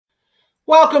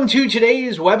Welcome to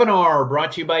today's webinar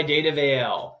brought to you by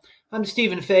DataVale. I'm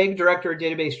Stephen Fegg, Director of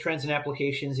Database Trends and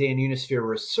Applications and Unisphere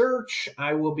Research.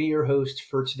 I will be your host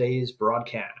for today's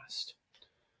broadcast.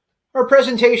 Our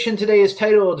presentation today is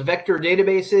titled Vector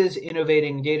Databases,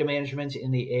 Innovating Data Management in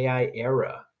the AI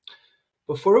Era.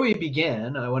 Before we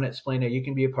begin, I want to explain how you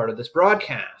can be a part of this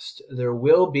broadcast. There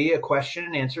will be a question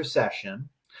and answer session.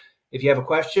 If you have a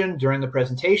question during the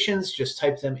presentations, just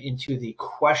type them into the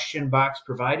question box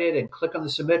provided and click on the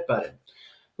submit button.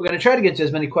 We're going to try to get to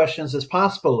as many questions as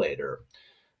possible later.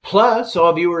 Plus,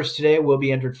 all viewers today will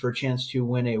be entered for a chance to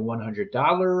win a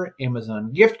 $100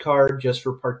 Amazon gift card just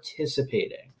for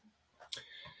participating.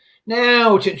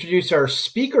 Now, to introduce our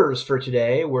speakers for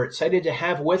today, we're excited to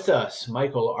have with us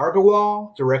Michael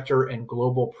Argawal, Director and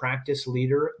Global Practice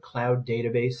Leader, Cloud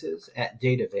Databases at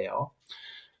DataVale.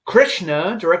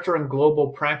 Krishna, Director and Global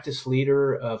Practice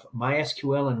Leader of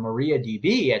MySQL and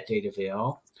MariaDB at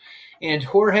DataVale, and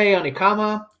Jorge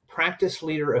Onikama, Practice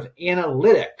Leader of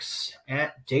Analytics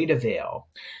at DataVale.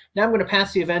 Now I'm going to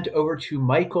pass the event over to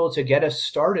Michael to get us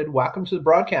started. Welcome to the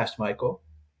broadcast, Michael.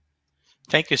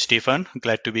 Thank you, Stephen.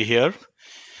 Glad to be here.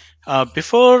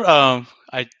 Before I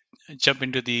jump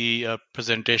into the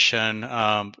presentation,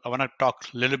 I want to talk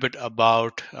a little bit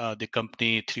about the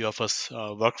company three of us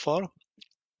work for.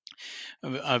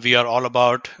 We are all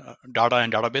about data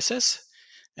and databases,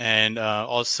 and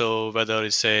also whether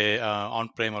it's a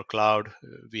on-prem or cloud,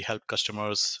 we help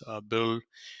customers build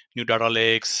new data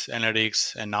lakes,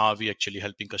 analytics, and now we actually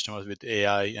helping customers with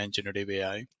AI and generative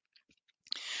AI.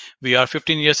 We are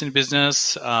 15 years in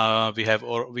business. We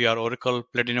are Oracle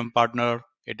Platinum Partner,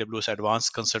 AWS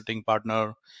Advanced Consulting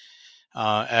Partner,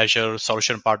 Azure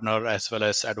Solution Partner, as well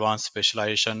as Advanced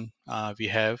Specialization we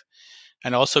have.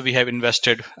 And also we have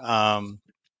invested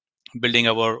building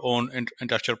our own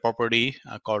intellectual property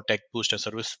called Tech Boost and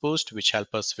Service Boost, which help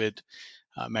us with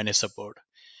managed support.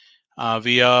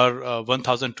 We are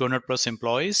 1,200 plus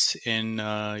employees in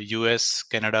US,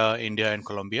 Canada, India, and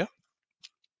Colombia.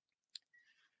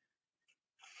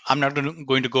 I'm not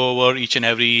going to go over each and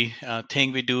every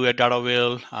thing we do at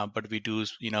DataVale, but we do,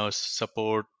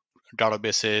 support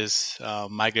databases,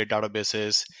 migrate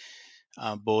databases,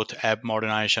 both app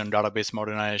modernization, database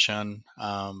modernization,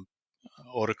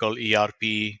 Oracle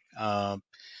ERP,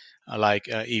 like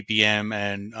EPM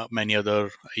and many other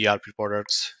ERP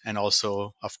products, and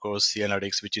also, of course, the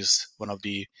analytics, which is one of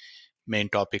the main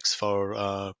topics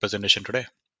for presentation today.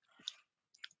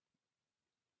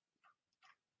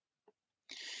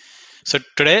 So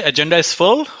today agenda is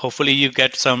full. Hopefully you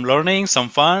get some learning, some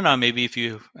fun, or maybe if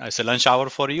you, it's a lunch hour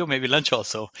for you, maybe lunch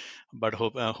also. But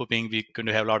hoping we're going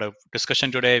to have a lot of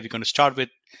discussion today. We're going to start with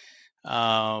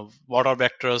what are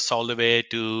vectors all the way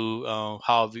to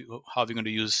how we're going to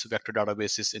use vector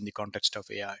databases in the context of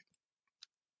AI.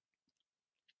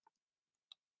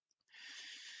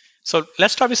 So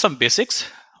let's start with some basics.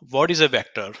 What is a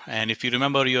vector? And if you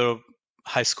remember your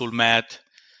high school math,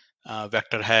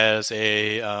 vector has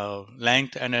a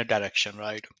length and a direction,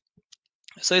 right?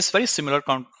 So it's very similar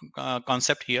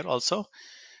concept here also.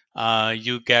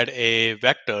 You get a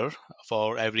vector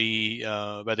for every,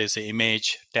 whether it's an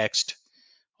image, text,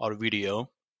 or video,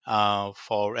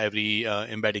 for every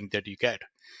embedding that you get.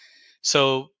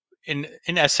 So in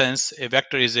essence, a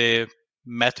vector is a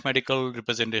mathematical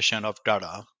representation of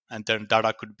data, and then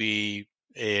data could be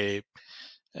a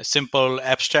simple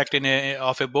abstract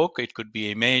of a book. It could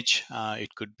be image.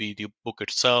 It could be the book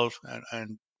itself,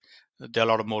 and there are a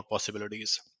lot of more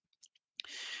possibilities.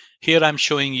 Here I'm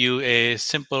showing you a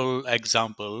simple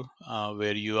example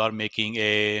where you are making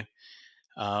a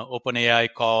OpenAI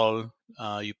call.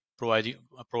 You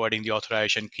providing the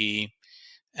authorization key,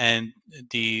 and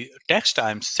the text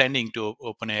I'm sending to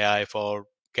OpenAI for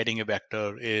getting a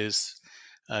vector is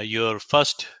your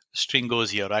first string goes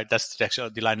here, right? That's the text,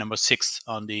 the line number 6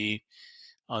 on the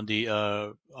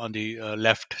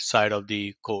left side of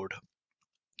the code.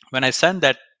 When I send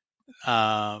that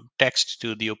text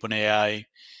to the OpenAI,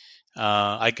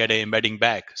 I get a embedding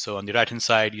back. So on the right hand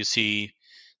side, you see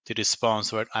the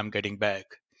response what I'm getting back.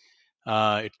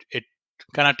 It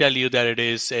cannot tell you that it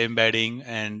is embedding,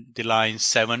 and the line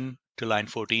 7 to line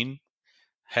 14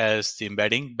 has the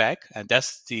embedding back, and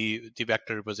that's the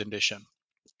vector representation.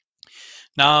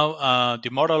 Now, the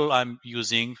model I'm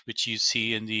using, which you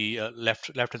see in the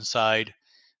left hand side,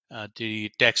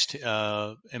 the text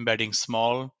embedding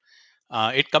small,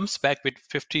 it comes back with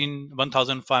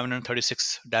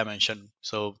 1,536 dimension.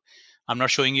 So I'm not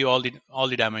showing you all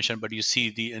the dimension, but you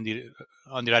see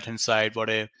on the right hand side what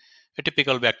a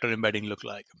typical vector embedding look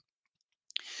like.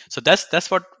 So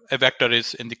that's what a vector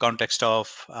is in the context of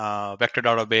vector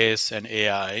database and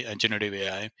AI and generative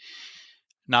AI.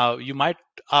 Now, you might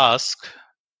ask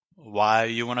why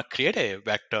you want to create a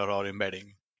vector or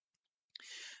embedding.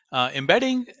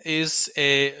 Embedding is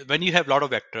when you have a lot of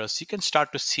vectors, you can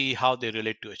start to see how they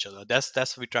relate to each other. That's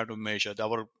what we try to measure.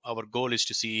 Our goal is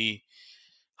to see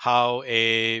how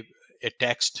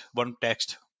one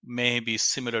text may be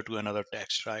similar to another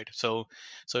text, right? So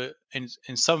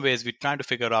in some ways we're trying to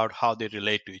figure out how they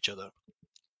relate to each other.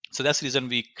 So that's the reason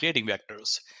we're creating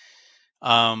vectors.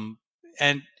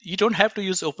 And you don't have to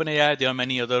use OpenAI. There are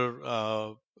many other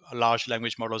large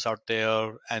language models out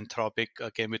there. Anthropic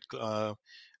came with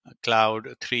Cloud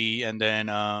 3, and then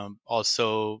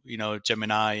also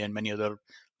Gemini and many other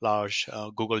large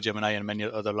Google Gemini and many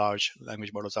other large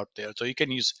language models out there. So you can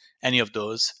use any of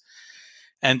those.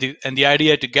 And the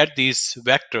idea to get these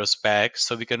vectors back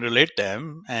so we can relate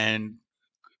them and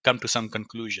come to some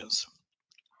conclusions.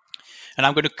 And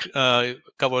I'm going to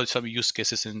cover some use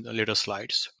cases in the later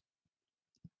slides.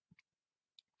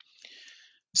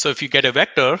 So if you get a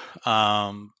vector,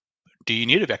 do you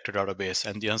need a vector database?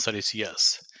 And the answer is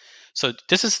yes. So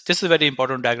this is a very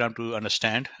important diagram to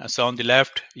understand. So on the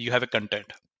left, you have a content.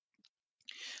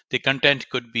 The content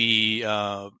could be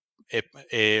a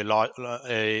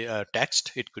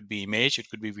text, it could be image, it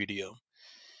could be video.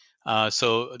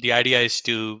 So the idea is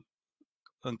to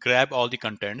grab all the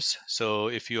contents. So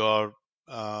if you are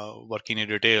working in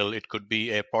retail, it could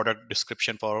be a product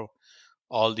description for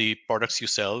all the products you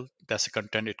sell. That's the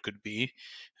content it could be.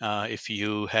 If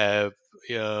you have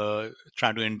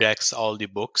trying to index all the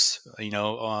books,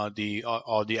 all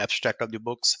the abstract of the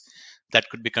books, that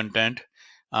could be content.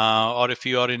 Or if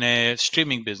you are in a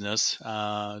streaming business,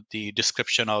 the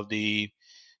description of the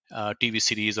TV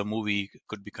series or movie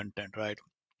could be content, right?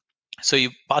 So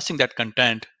you passing that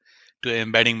content to an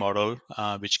embedding model,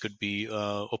 which could be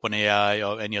OpenAI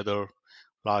or any other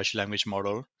large language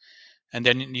model. And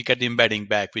then you get the embedding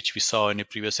back, which we saw in a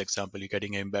previous example. You're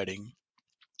getting an embedding.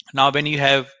 Now, when you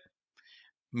have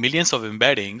millions of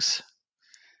embeddings,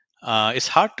 it's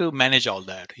hard to manage all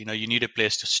that. You need a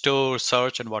place to store,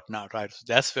 search, and whatnot, right? So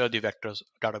that's where the vectors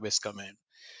database come in.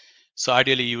 So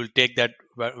ideally, you will take that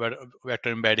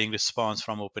vector embedding response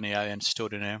from OpenAI and store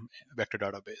it in a vector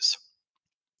database.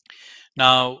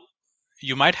 Now,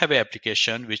 you might have an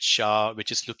application which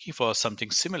is looking for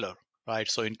something similar, right?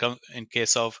 So in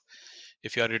case of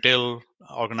if you're a retail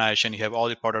organization, you have all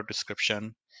the product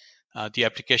description. The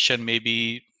application may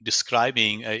be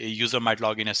describing, a user might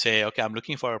log in and say, okay, I'm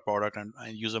looking for a product, and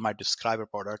a user might describe a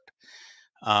product.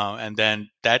 And then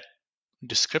that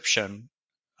description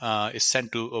is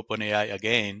sent to OpenAI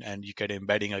again, and you get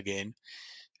embedding again.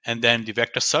 And then the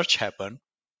vector search happen,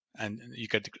 and you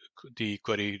get the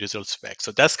query results back.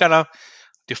 So that's kind of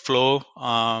the flow,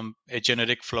 a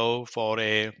generic flow for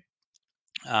a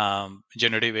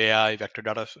generative AI vector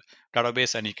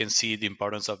database, and you can see the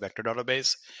importance of vector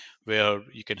database, where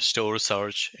you can store,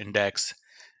 search, index,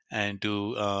 and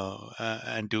do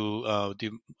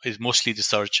is mostly the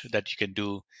search that you can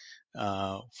do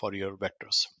for your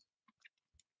vectors.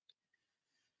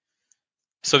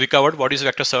 So we covered what is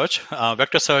vector search.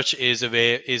 Vector search is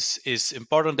is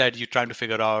important that you're trying to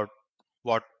figure out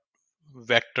what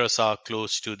vectors are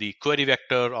close to the query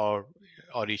vector or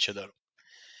each other.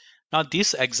 Now,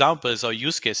 these examples or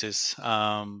use cases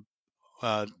are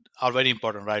very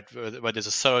important, right? Where there's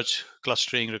a search,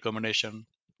 clustering, recommendation.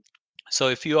 So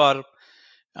if you are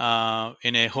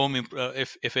in a home,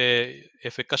 if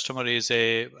a customer is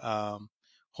a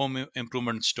home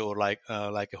improvement store like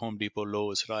a Home Depot,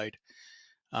 Lowe's, right?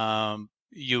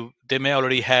 They may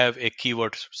already have a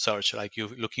keyword search, like you're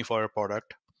looking for a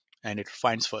product, and it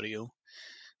finds for you.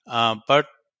 But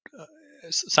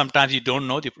sometimes you don't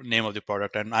know the name of the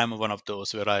product, and I'm one of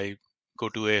those where I go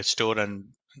to a store and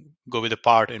go with a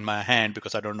part in my hand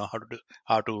because I don't know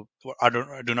I do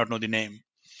not know the name.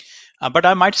 But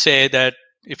I might say that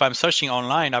if I'm searching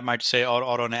online, I might say, or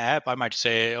on an app, I might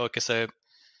say, okay, so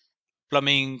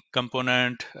plumbing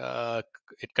component,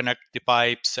 it connect the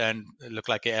pipes and look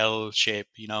like a L shape,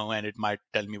 and it might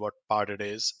tell me what part it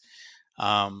is.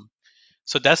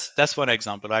 So that's one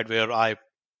example, right, where I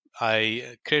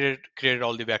created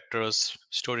all the vectors,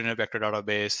 stored in a vector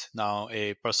database. Now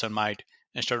a person might,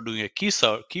 instead of doing a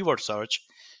keyword search,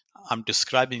 I'm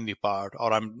describing the part,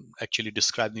 or I'm actually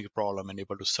describing the problem and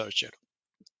able to search it.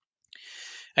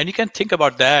 And you can think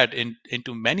about that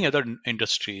into many other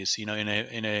industries. In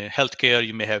a healthcare,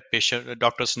 you may have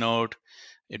doctor's note.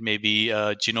 It may be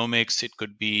genomics. It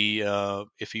could be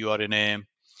if you are in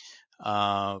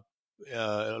a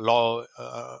law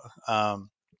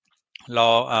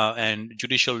law and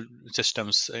judicial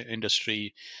systems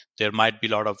industry, there might be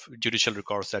a lot of judicial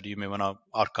records that you may want to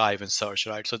archive and search,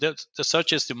 right? So the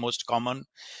search is the most common,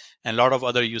 and a lot of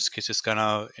other use cases kind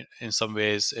of in some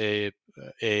ways a,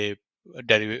 a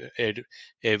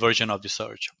version of the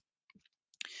search.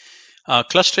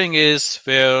 Clustering is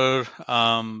where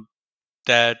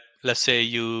that, let's say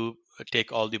you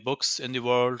take all the books in the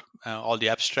world, all the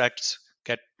abstracts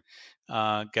get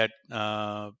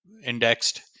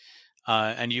indexed,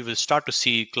 and you will start to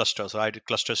see clusters, right?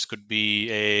 Clusters could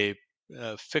be a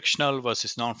fictional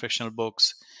versus non-fictional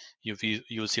books.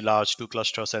 You'll see large two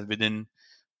clusters, and within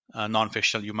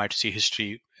non-fictional you might see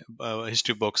history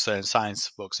books and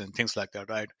science books and things like that,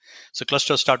 right? So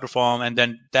clusters start to form, and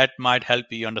then that might help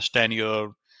you understand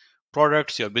your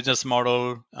products, your business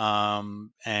model,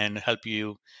 and help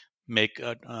you make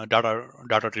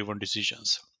data-driven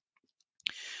decisions.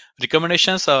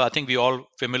 Recommendations, I think we all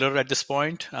familiar at this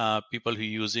point. People who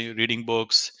use reading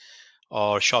books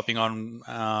or shopping on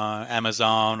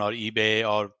Amazon or eBay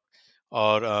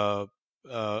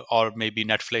or maybe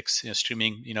Netflix,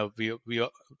 streaming. We're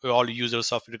all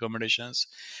users of recommendations,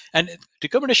 and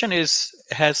recommendation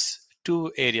has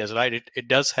two areas, right? It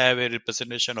does have a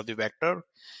representation of the vector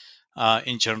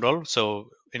in general.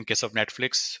 So in case of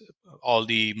Netflix, all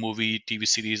the movie, TV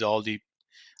series, all the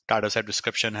data set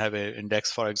description have an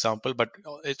index, for example, but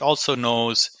it also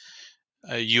knows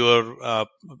your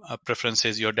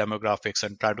preferences, your demographics,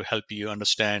 and try to help you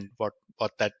understand what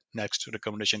that next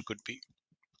recommendation could be.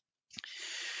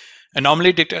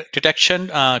 Anomaly detection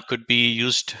could be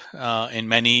used in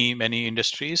many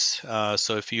industries.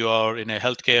 So if you are in a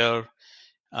healthcare,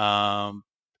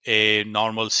 a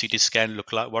normal CT scan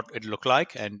look like what it look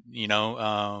like, and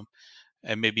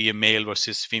and maybe a male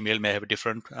versus female may have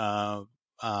different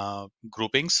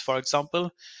groupings, for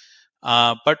example.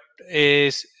 But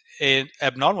a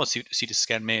abnormal CT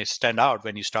scan may stand out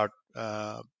when you start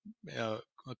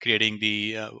creating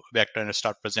the vector and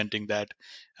start presenting that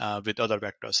with other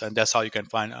vectors, and that's how you can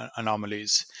find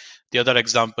anomalies. The other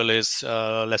example is,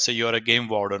 let's say you're a game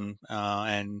warden,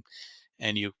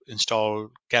 and you install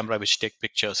camera which take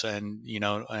pictures, and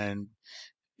and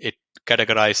it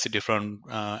categorizes the different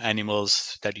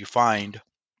animals that you find.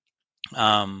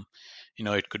 um,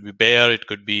 it could be bear, it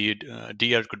could be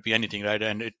deer, it could be anything, right?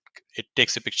 And it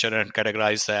takes a picture and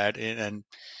categorize that and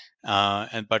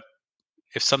but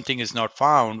if something is not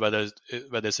found, whether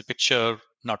it's a picture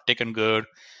not taken good,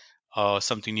 or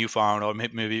something new found, or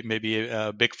maybe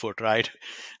a Bigfoot, right?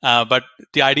 But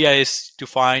the idea is to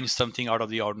find something out of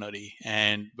the ordinary,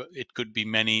 and it could be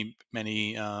many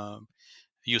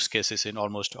use cases in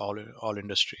almost all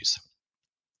industries.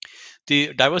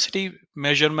 The diversity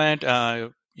measurement,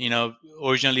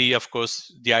 originally, of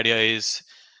course, the idea is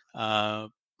uh,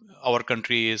 our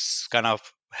country is kind of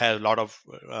has a lot of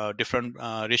different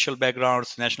racial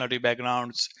backgrounds, nationality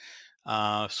backgrounds,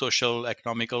 social,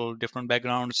 economical different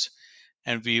backgrounds,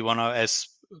 and we want to, as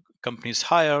companies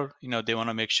hire, they want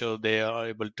to make sure they are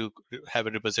able to have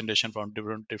a representation from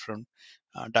different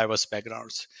diverse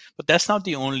backgrounds. But that's not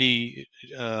the only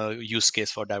use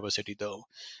case for diversity, though.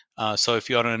 So if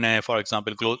you're in a, for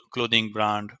example, clothing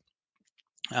brand,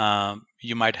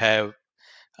 you might have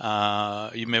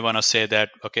you may want to say that,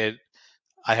 okay,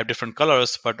 I have different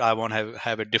colors, but I want to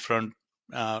have a different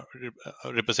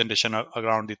representation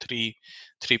around the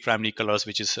three primary colors,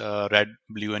 which is red,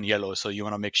 blue, and yellow. So you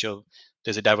want to make sure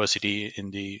there's a diversity in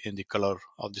the color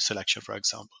of the selection, for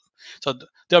example. So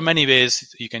there are many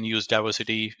ways you can use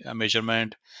diversity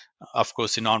measurement. Of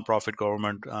course, the non-profit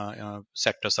government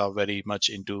sectors are very much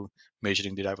into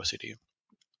measuring the diversity.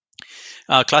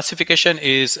 Classification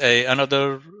is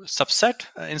another subset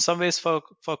in some ways for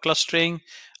clustering.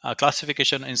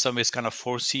 Classification in some ways kind of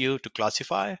force you to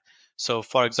classify. So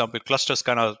for example, clusters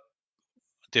kind of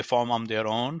they form on their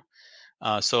own.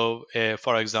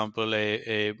 For example,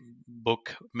 a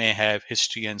book may have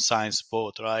history and science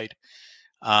both, right?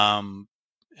 Um,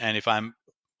 and if I'm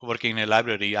working in a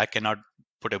library, I cannot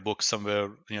put a book somewhere.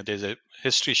 There's a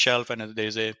history shelf and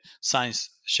there's a science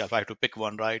shelf. I have to pick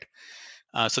one, right?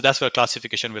 So that's where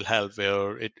classification will help,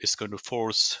 where it is going to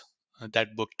force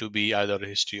that book to be either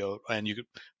history and you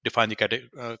define the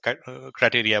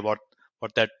criteria what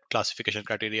that classification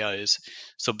criteria is.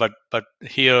 So, but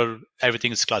here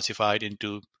everything is classified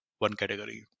into one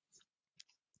category.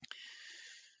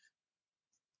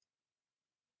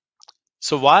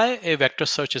 So why a vector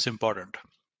search is important?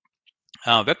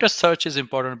 Vector search is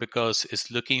important because it's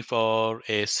looking for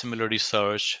a similarity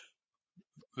search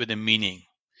with a meaning.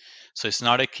 So it's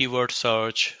not a keyword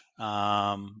search,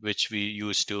 which we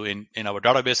used to in our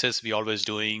databases. We always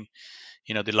doing,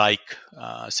 the like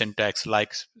syntax,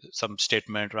 like some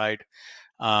statement, right?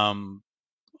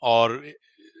 Or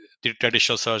the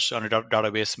traditional search on a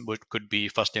database could be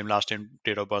first name, last name,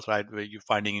 date of birth, right? Where you're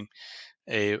finding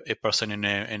a person in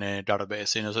a database.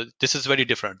 So this is very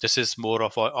different. This is more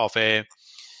of a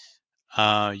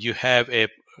you have a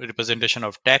representation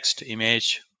of text,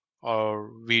 image,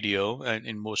 or video, and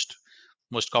in most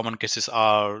common cases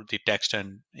are the text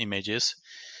and images.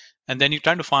 And then you're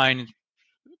trying to find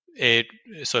a,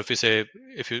 so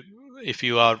if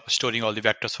you are storing all the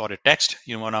vectors for a text,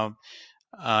 you want to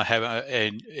have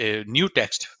a new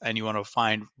text, and you want to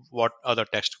find what other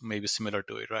text may be similar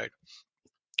to it, right?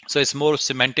 So it's more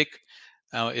semantic.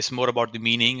 It's more about the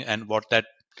meaning and what that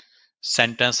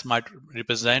sentence might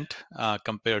represent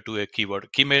compared to a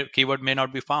keyword. Keyword may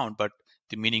not be found, but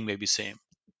the meaning may be same.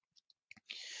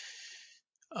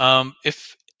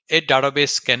 If a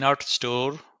database cannot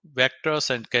store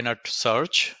vectors and cannot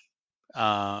search,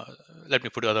 let me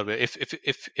put it the other way. If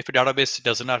a database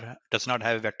does not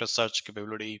have vector search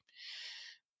capability,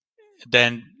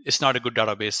 then it's not a good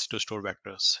database to store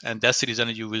vectors. And that's the reason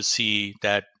you will see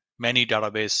that many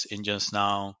database engines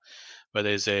now, whether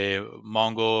it's a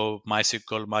Mongo,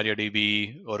 MySQL,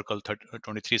 MariaDB, Oracle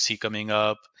 23c coming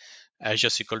up, Azure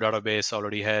SQL database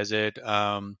already has it,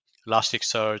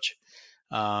 Elasticsearch,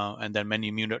 and then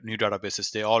many new databases,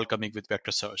 they all coming with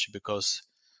vector search because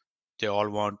they all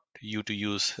want you to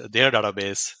use their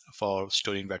database for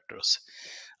storing vectors.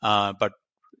 But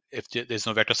if there's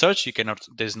no vector search,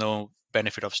 there's no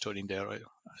benefit of storing there.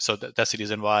 So that's the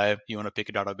reason why you want to pick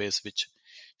a database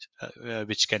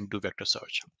which can do vector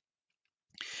search.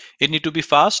 It need to be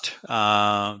fast,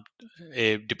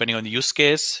 depending on the use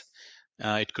case.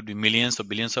 It could be millions or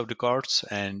billions of records,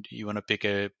 and you want to pick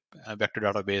a vector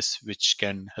database which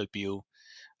can help you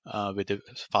with a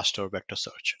faster vector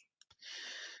search.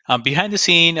 Behind the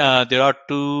scene, there are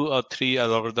 2 or 3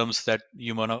 algorithms that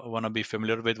you want to be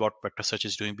familiar with what vector search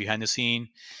is doing behind the scene.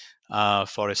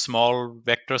 For a small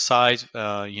vector size,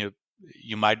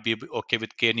 you might be okay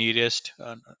with k-nearest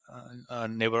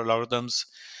neighbor algorithms,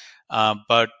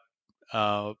 but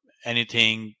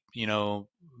anything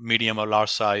medium or large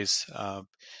size,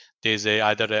 there's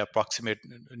either an approximate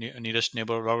nearest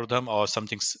neighbor algorithm or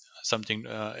something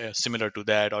similar to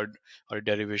that, or a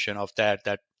derivation of that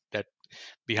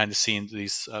behind the scenes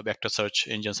these vector search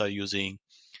engines are using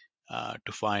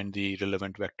to find the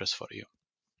relevant vectors for you.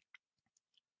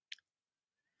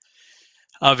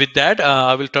 With that,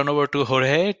 I will turn over to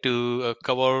Jorge to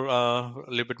cover a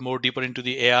little bit more deeper into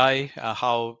the AI,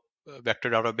 how vector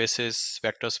databases,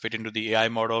 vectors fit into the AI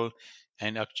model.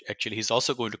 And actually, he's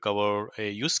also going to cover a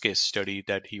use case study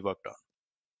that he worked on.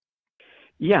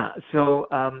 Yeah, so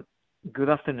good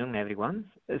afternoon, everyone.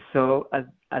 So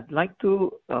I'd like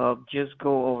to just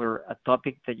go over a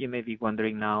topic that you may be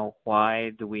wondering now: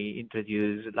 why do we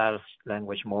introduce large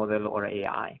language model or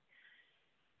AI?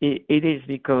 It is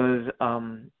because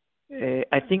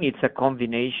I think it's a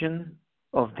combination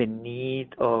of the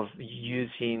need of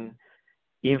using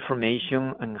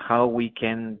information and how we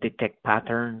can detect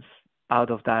patterns out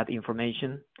of that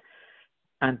information.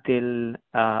 Until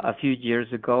a few years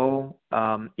ago,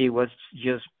 it was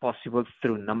just possible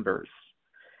through numbers.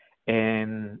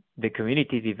 And the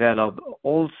community developed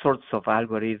all sorts of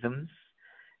algorithms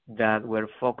that were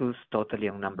focused totally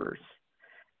on numbers.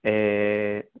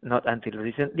 Not until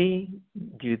recently,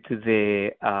 due to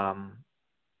the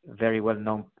very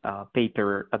well-known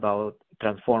paper about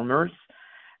transformers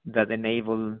that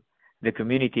enable the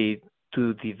community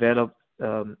to develop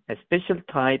a special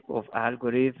type of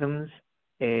algorithms,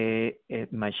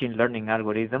 machine learning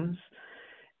algorithms,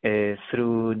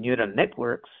 through neural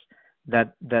networks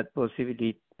that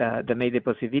made the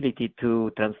possibility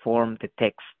to transform the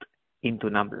text into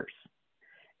numbers.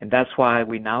 And that's why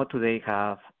we now today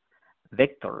have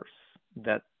vectors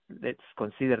that, let's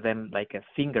consider them like a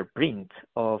fingerprint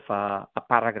of a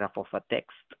paragraph of a text.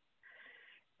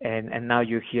 And now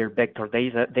you hear vector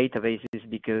databases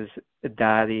because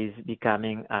that is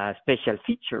becoming a special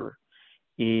feature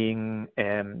in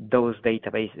those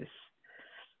databases.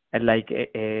 And like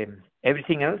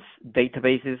everything else,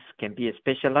 databases can be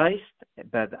specialized,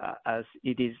 but as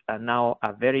it is now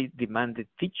a very demanded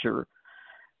feature,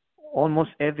 almost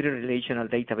every relational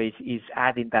database is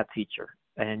adding that feature.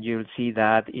 And you'll see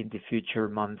that in the future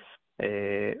months,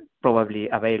 probably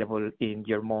available in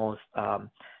your most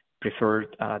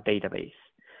preferred database.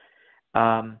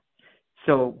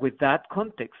 So with that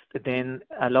context, then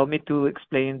allow me to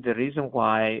explain the reason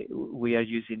why we are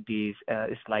using this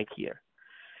slide here.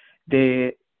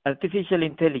 The artificial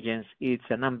intelligence is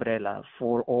an umbrella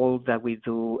for all that we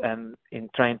do in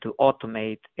trying to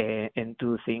automate and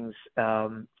do things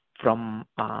from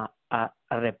a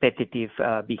repetitive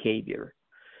behavior.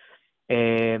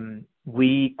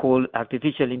 We call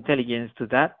artificial intelligence to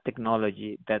that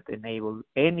technology that enables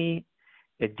any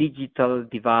digital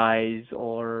device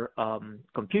or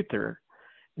computer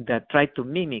that try to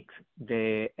mimic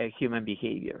the human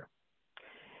behavior.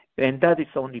 And that is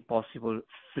only possible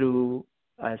through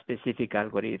a specific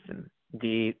algorithm.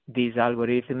 This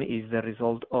algorithm is the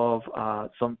result of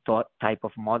some type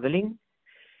of modeling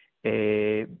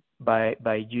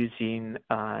by using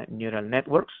neural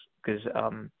networks, because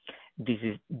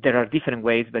there are different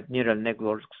ways, but neural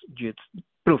networks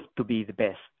prove to be the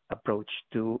best approach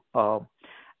to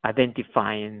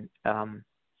identifying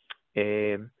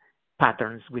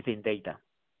patterns within data.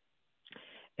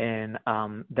 And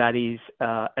that is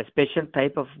a special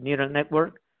type of neural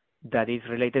network that is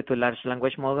related to large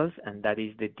language models, and that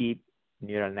is the deep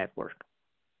neural network,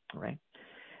 right?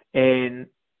 And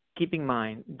keep in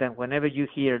mind that whenever you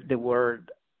hear the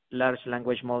word large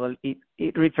language model,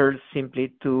 it refers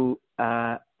simply to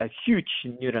a huge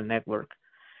neural network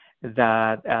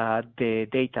that the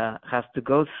data has to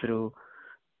go through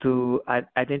to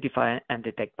identify and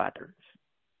detect patterns.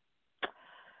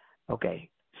 Okay,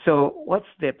 so what's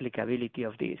the applicability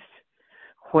of this?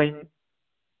 When,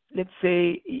 let's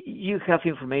say, you have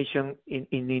information in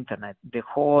the internet, the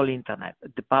whole internet,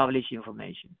 the published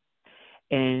information,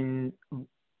 and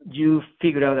you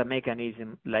figure out a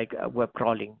mechanism like web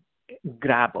crawling,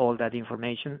 grab all that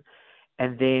information,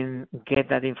 and then get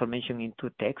that information into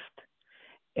text,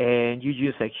 and you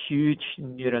use a huge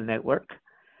neural network,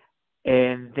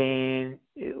 and then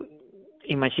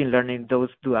in machine learning, those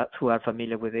who are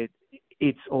familiar with it,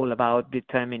 it's all about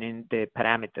determining the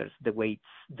parameters, the weights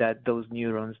that those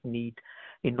neurons need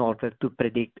in order to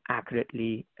predict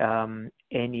accurately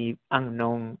any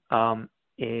unknown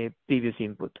previous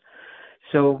input.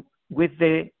 So with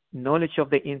the knowledge of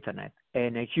the internet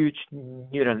and a huge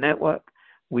neural network,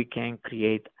 we can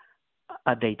create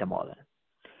a data model.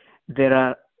 There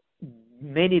are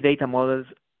many data models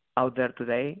out there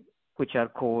today, which are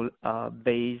called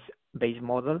Bayes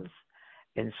models,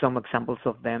 and some examples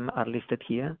of them are listed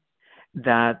here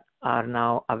that are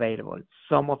now available.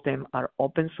 Some of them are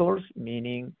open source,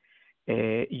 meaning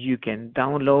you can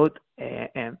download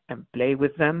and play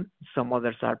with them. Some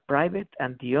others are private,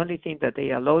 and the only thing that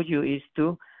they allow you is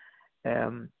to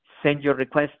send your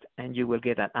request and you will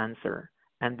get an answer,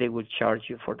 and they will charge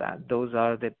you for that. Those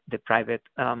are the private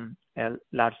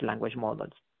large language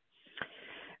models.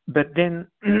 But then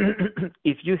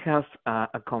if you have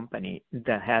a company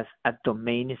that has a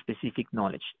domain-specific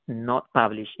knowledge not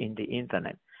published in the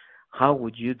internet, how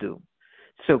would you do?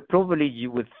 So probably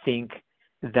you would think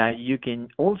that you can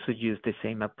also use the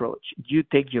same approach. You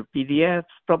take your PDFs,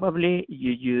 probably,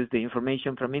 you use the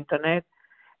information from internet,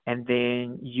 and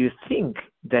then you think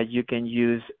that you can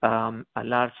use a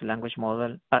large language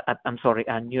model,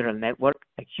 a neural network,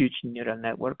 a huge neural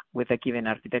network with a given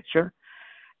architecture,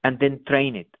 and then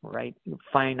train it, right?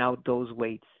 Find out those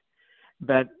weights.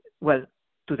 But, well,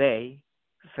 today,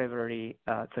 February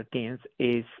 13th,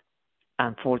 is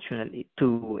unfortunately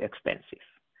too expensive.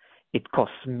 It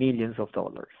costs millions of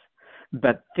dollars.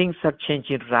 But things are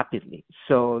changing rapidly.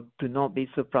 So do not be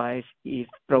surprised if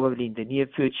probably in the near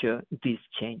future this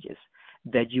changes,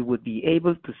 that you would be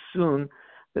able to soon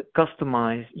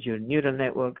customize your neural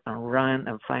network and run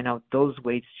and find out those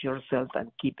weights yourself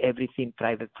and keep everything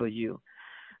private for you.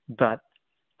 But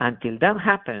until that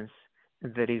happens,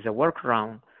 there is a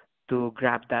workaround to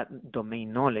grab that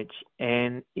domain knowledge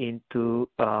and into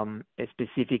a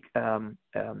specific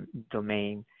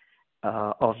domain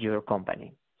of your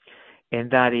company. And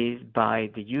that is by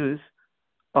the use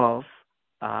of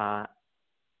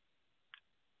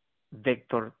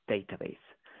vector database.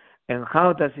 And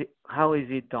how is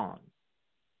it done?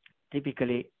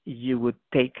 Typically, you would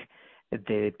take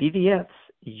the PDFs,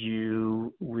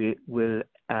 you will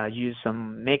use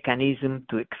some mechanism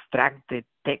to extract the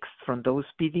text from those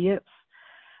PDFs,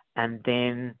 and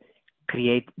then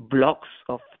create blocks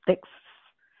of text,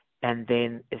 and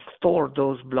then store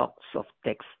those blocks of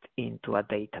text into a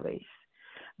database.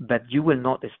 But you will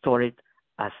not store it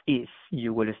as is.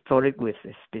 You will store it with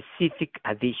a specific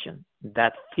addition,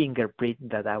 that fingerprint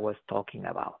that I was talking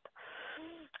about.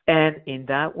 And in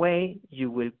that way,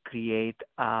 you will create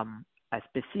a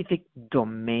specific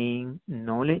domain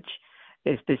knowledge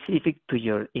specific to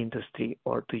your industry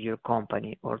or to your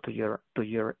company or to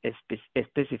your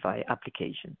specified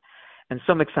application. And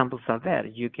some examples are there.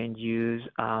 You can use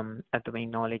a domain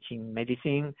knowledge in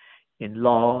medicine, in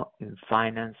law, in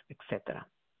finance, etc.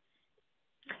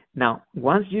 Now,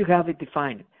 once you have it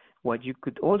defined, what you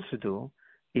could also do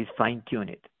is fine-tune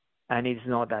it, and it's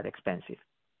not that expensive.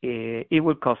 It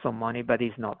will cost some money, but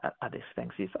it's not as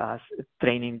expensive as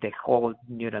training the whole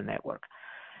neural network.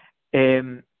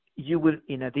 You will,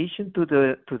 in addition to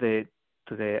the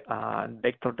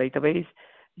vector database,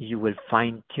 you will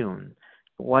fine-tune.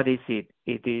 What is it?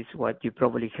 It is what you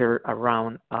probably heard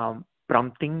around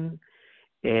prompting,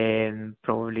 and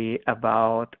probably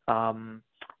about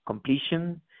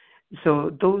completion. So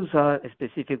those are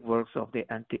specific works of the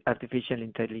artificial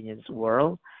intelligence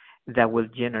world that will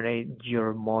generate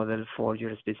your model for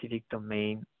your specific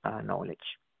domain knowledge.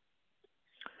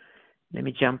 Let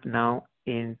me jump now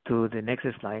into the next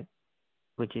slide,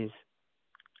 which is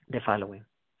the following.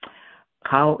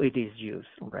 How it is used,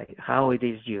 right? How it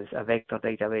is used, a vector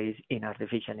database in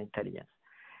artificial intelligence.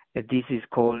 This is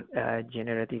called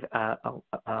generative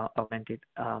augmented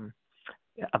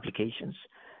applications.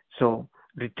 So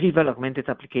retrieval augmented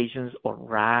applications, or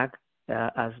RAG,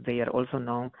 as they are also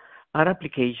known, are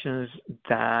applications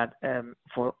that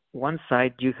for one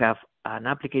side you have an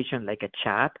application like a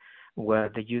chat where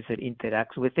the user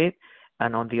interacts with it,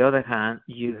 and on the other hand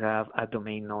you have a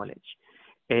domain knowledge.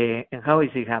 And how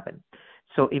does it happen?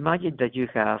 So imagine that you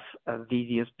have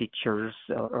videos, pictures,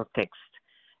 or text,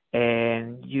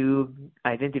 and you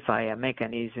identify a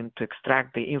mechanism to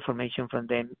extract the information from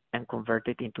them and convert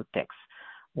it into text.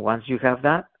 Once you have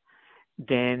that,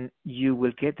 then you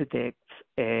will get the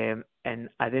text and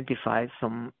identify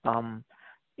some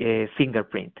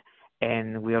fingerprint.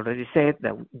 And we already said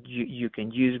that you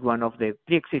can use one of the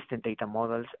pre-existing data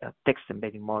models, text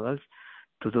embedding models,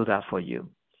 to do that for you.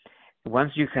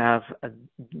 Once you have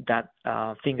that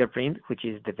fingerprint, which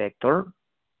is the vector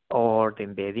or the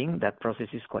embedding, that process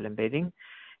is called embedding,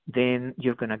 then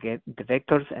you're going to get the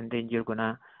vectors, and then you're going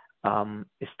to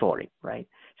store it, right?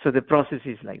 So the process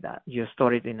is like that. You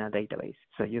store it in a database.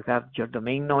 So you have your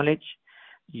domain knowledge,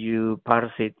 you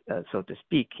parse it, so to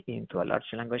speak, into a large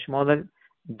language model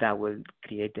that will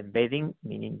create embedding,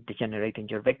 meaning generating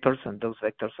your vectors, and those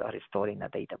vectors are stored in a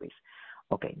database.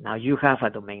 Okay, now you have a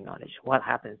domain knowledge. What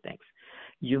happens next?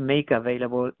 You make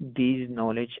available this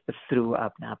knowledge through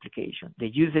an application. The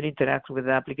user interacts with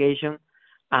the application,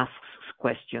 asks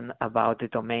question about the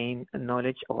domain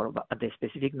knowledge or about the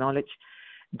specific knowledge.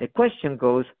 The question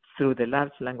goes through the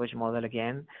large language model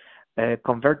again,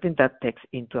 converting that text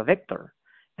into a vector.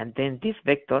 And then this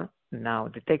vector, now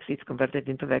the text is converted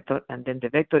into vector, and then the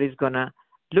vector is going to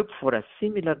look for a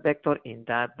similar vector in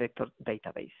that vector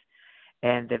database.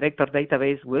 And the vector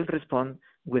database will respond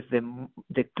with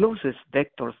the closest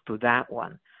vectors to that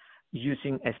one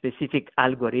using a specific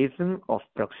algorithm of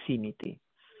proximity.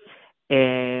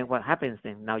 And what happens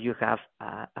then? Now you have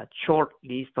a short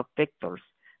list of vectors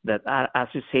that are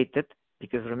associated,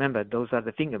 because remember, those are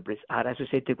the fingerprints, are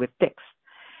associated with text.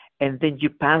 And then you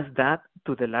pass that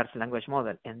to the large language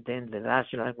model, and then the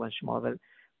large language model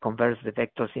converts the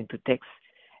vectors into text.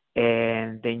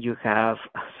 And then you have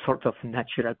a sort of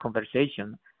natural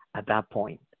conversation at that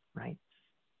point, right?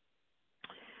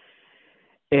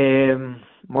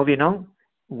 Moving on,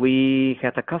 we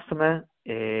had a customer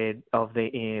of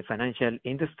the financial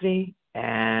industry,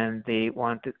 and they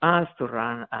wanted us to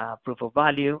run a proof of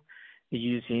value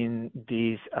using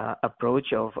this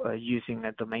approach of using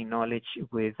a domain knowledge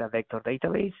with a vector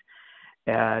database.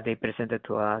 They presented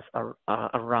to us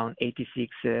around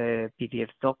 86 PDF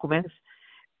documents.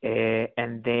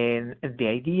 And then the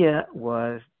idea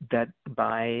was that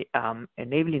by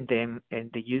enabling them in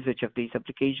the usage of this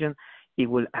application, it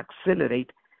will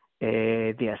accelerate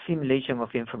the assimilation of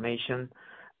information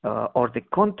or the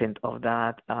content of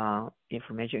that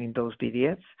information in those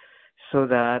PDFs, so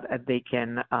that they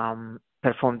can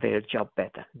perform their job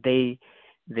better. They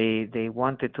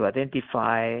wanted to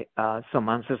identify some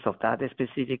answers of that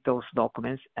specific those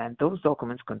documents, and those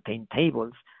documents contain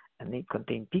tables and they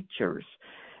contain pictures.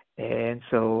 And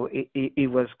so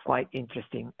it was quite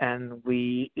interesting. And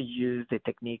we used the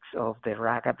techniques of the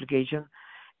RAG application,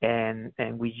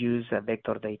 and we use a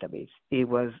vector database. It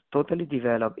was totally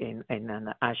developed in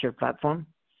an Azure platform.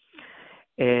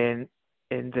 And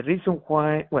the reason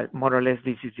why, well, more or less,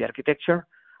 this is the architecture.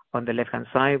 On the left-hand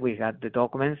side, we had the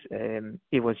documents.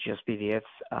 It was just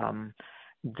PDFs.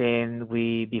 Then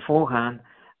we beforehand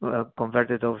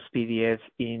converted those PDFs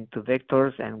into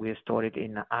vectors, and we stored it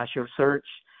in Azure Search.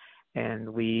 And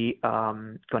we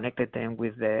connected them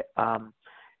with the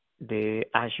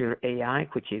Azure AI,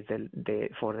 which is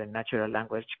for the natural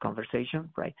language conversation,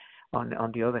 right?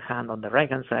 On the other hand, on the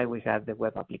right-hand side, we have the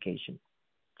web application.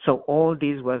 So all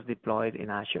this was deployed in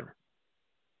Azure.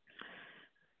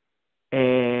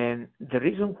 And the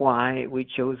reason why we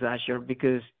chose Azure,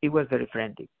 because it was very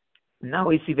friendly. Now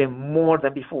it's even more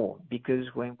than before, because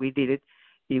when we did it,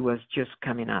 it was just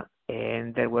coming up,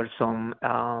 and there were some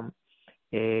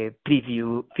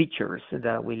preview features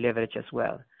that we leverage as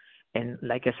well. And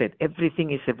like I said,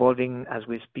 everything is evolving as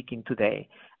we're speaking today.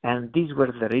 And this was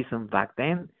the reason back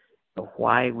then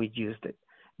why we used it,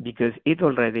 because it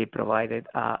already provided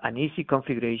an easy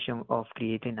configuration of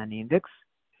creating an index.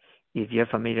 If you're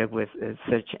familiar with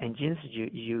search engines,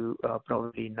 you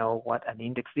probably know what an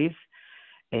index is.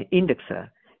 An indexer,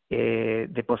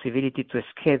 the possibility to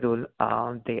schedule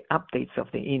the updates of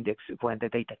the index when the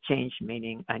data change,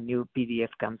 meaning a new PDF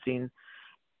comes in.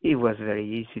 It was very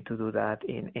easy to do that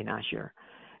in Azure.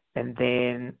 And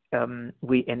then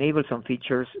we enabled some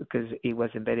features because it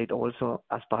was embedded also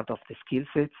as part of the skill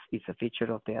sets. It's a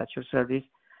feature of the Azure service,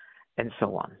 and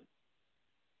so on.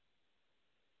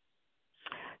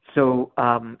 So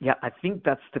yeah, I think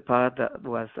that's the part that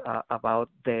was about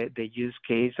the use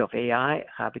case of AI.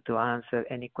 Happy to answer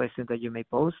any questions that you may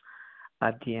pose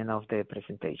at the end of the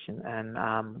presentation.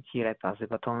 And here I pass the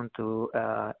baton to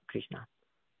Krishna.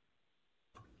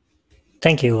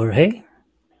 Thank you, Jorge.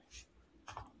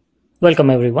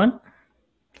 Welcome, everyone.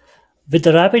 With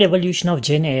the rapid evolution of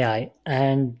Gen AI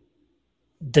and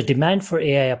the demand for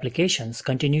AI applications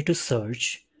continue to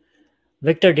surge,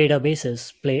 vector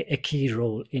databases play a key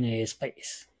role in AI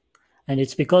space. And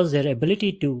it's because their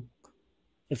ability to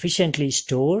efficiently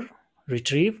store,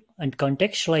 retrieve, and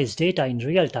contextualize data in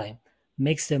real time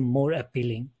makes them more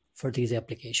appealing for these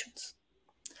applications.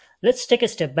 Let's take a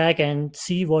step back and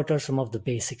see what are some of the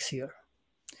basics here.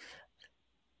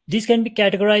 These can be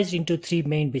categorized into three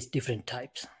main different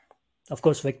types. Of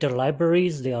course, vector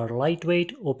libraries, they are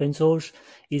lightweight, open source,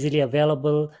 easily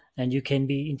available, and you can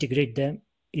integrate them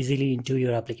easily into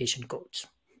your application codes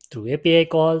through API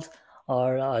calls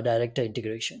or direct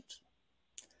integrations.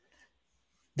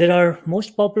 There are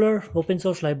most popular open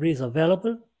source libraries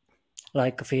available,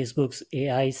 like Facebook's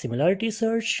AI similarity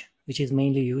search, which is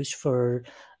mainly used for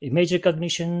image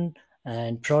recognition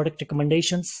and product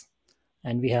recommendations.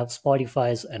 And we have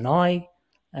Spotify's Annoy,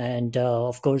 and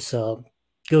of course,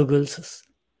 Google's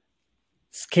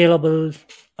scalable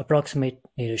approximate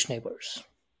nearest neighbors.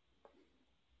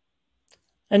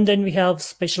 And then we have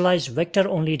specialized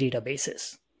vector-only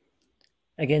databases.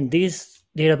 Again, these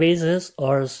databases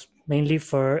are mainly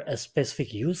for a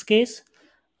specific use case,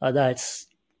 that's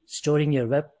storing your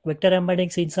vector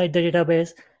embeddings inside the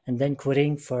database and then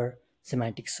querying for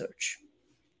semantic search.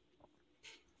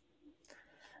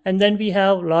 And then we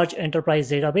have large enterprise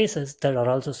databases that are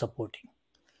also supporting.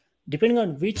 Depending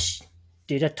on which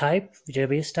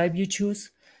database type you choose,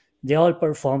 they all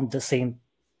perform the same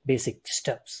basic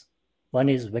steps. One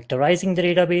is vectorizing the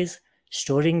database,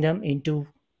 storing them into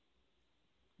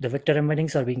the vector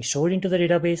embeddings are being stored into the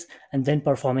database, and then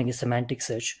performing a semantic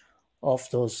search of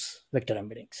those vector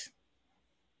embeddings.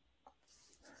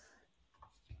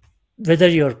 Whether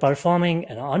you're performing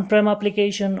an on-prem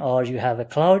application or you have a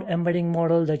cloud embedding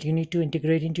model that you need to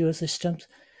integrate into your systems,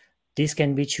 these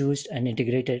can be chosen and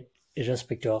integrated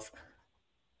irrespective of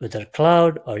whether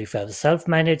cloud or if you have a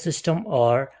self-managed system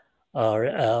or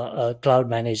a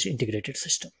cloud-managed integrated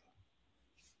system.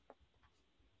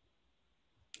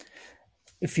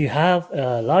 If you have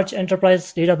a large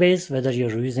enterprise database, whether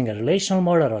you're using a relational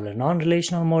model or a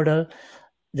non-relational model,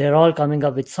 they're all coming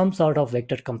up with some sort of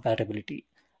vector compatibility,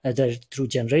 either through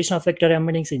generation of vector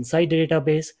embeddings inside the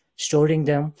database, storing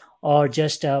them, or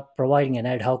just providing an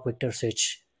ad hoc vector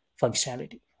search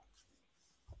functionality.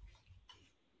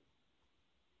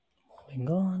 Moving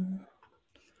on.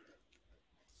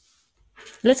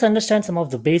 Let's understand some of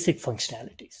the basic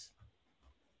functionalities.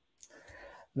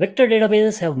 Vector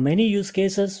databases have many use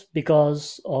cases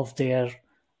because of their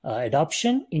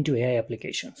adoption into AI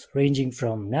applications, ranging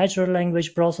from natural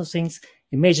language processing,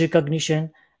 image recognition,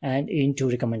 and into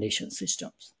recommendation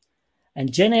systems.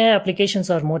 And Gen AI applications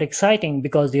are more exciting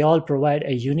because they all provide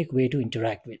a unique way to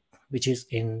interact with, which is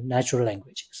in natural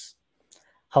languages.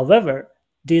 However,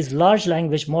 these large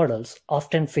language models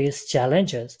often face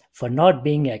challenges for not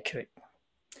being accurate.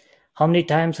 How many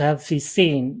times have we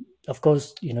seen, of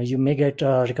course, you may get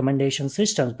recommendation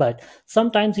systems, but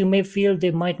sometimes you may feel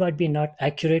they might not be not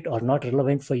accurate or not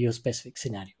relevant for your specific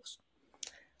scenarios,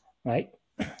 right?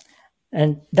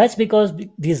 And that's because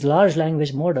these large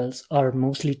language models are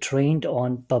mostly trained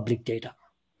on public data.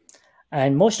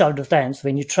 And most of the times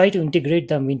when you try to integrate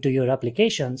them into your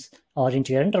applications or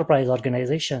into your enterprise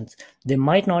organizations, they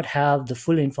might not have the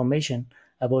full information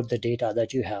about the data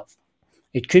that you have.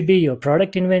 It could be your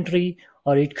product inventory,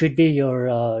 or it could be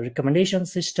your recommendation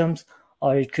systems,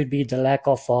 or it could be the lack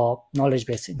of knowledge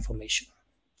base information.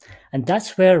 And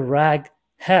that's where RAG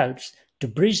helps to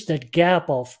bridge that gap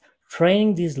of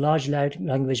training these large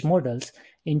language models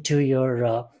into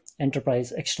your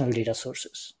enterprise external data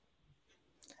sources.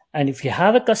 And if you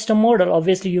have a custom model,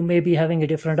 obviously you may be having a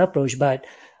different approach, but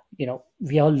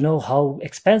we all know how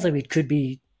expensive it could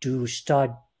be to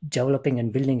start developing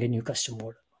and building a new custom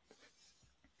model.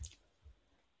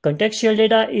 Contextual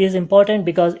data is important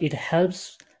because it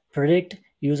helps predict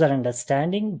user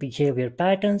understanding, behavior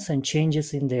patterns, and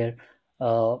changes in their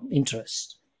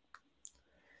interests.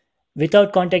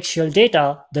 Without contextual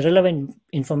data, the relevant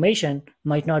information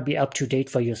might not be up to date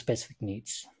for your specific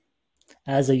needs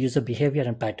as the user behavior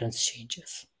and patterns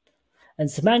changes. And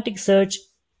semantic search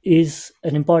is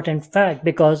an important fact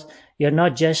because you're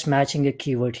not just matching a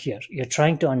keyword here. You're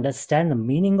trying to understand the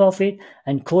meaning of it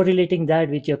and correlating that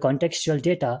with your contextual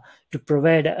data to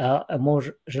provide a more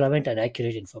relevant and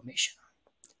accurate information.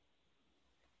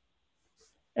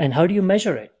 And how do you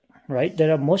measure it? Right?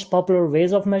 There are most popular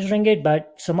ways of measuring it,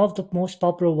 but some of the most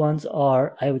popular ones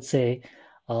are, I would say,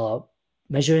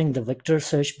 measuring the vector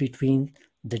search between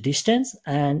the distance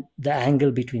and the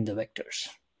angle between the vectors,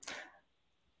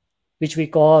 which we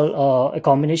call a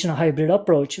combination hybrid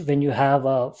approach when you have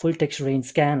a full text range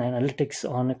scan analytics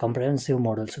on a comprehensive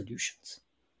model solutions.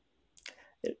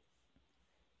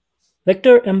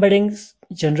 Vector embeddings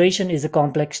generation is a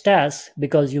complex task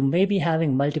because you may be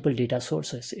having multiple data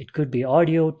sources. It could be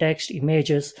audio, text,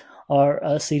 images, or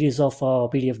a series of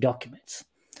PDF documents.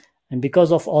 And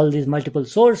because of all these multiple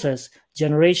sources,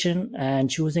 generation and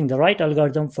choosing the right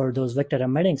algorithm for those vector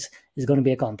embeddings is going to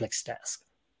be a complex task.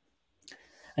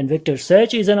 And vector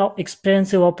search is an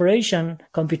expensive operation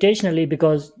computationally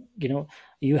because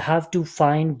you have to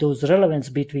find those relevance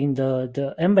between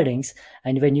the embeddings.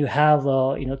 And when you have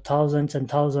thousands and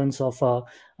thousands of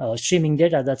streaming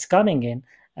data that's coming in,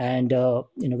 and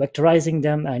vectorizing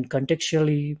them and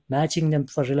contextually matching them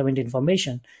for relevant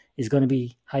information is going to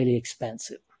be highly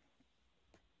expensive.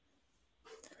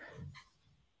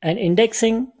 And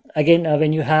indexing, again,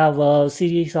 when you have a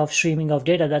series of streaming of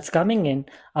data that's coming in,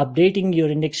 updating your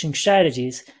indexing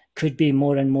strategies could be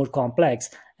more and more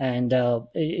complex. And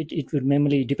it would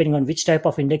mainly, depending on which type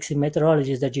of indexing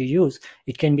methodologies that you use,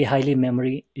 it can be highly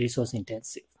memory resource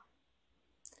intensive.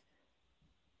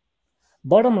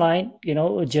 Bottom line,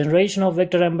 generation of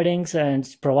vector embeddings and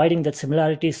providing that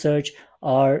similarity search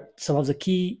are some of the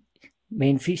key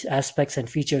main aspects and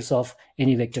features of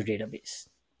any vector database.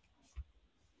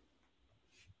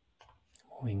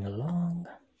 Moving along.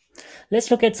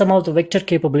 Let's look at some of the vector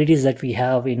capabilities that we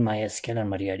have in MySQL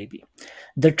and MariaDB.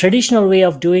 The traditional way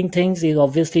of doing things is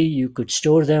obviously you could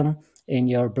store them in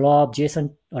your blob,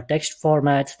 JSON, or text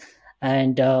formats,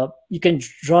 and you can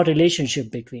draw a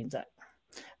relationship between that.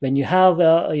 When you have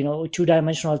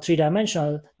two-dimensional,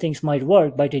 three-dimensional, things might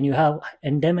work, but when you have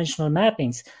n-dimensional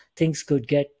mappings, things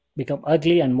could become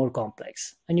ugly and more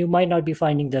complex, and you might not be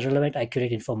finding the relevant,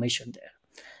 accurate information there.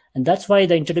 And that's why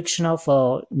the introduction of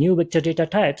new vector data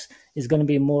types is going to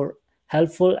be more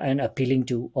helpful and appealing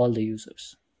to all the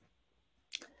users.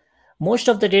 Most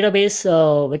of the database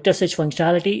vector search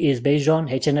functionality is based on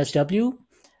HNSW.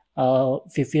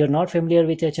 If you're not familiar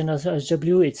with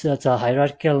HNSW, it's a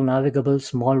hierarchical navigable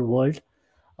small world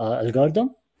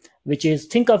algorithm, which is,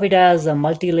 think of it as a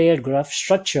multi-layered graph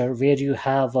structure where you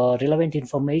have relevant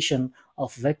information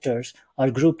of vectors are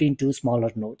grouped into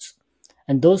smaller nodes.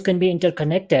 And those can be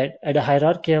interconnected at a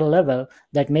hierarchical level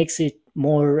that makes it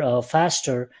more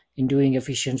faster in doing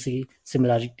efficiency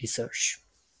similarity search.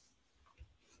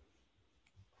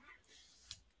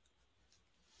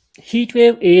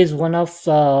 HeatWave is one of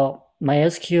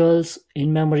MySQL's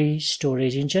in-memory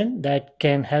storage engine that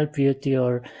can help with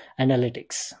your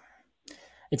analytics.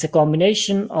 It's a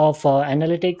combination of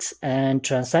analytics and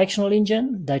transactional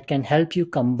engine that can help you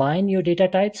combine your data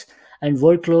types and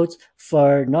workloads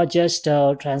for not just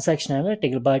transaction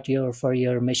analytics, but for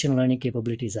your machine learning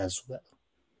capabilities as well.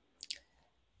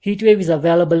 HeatWave is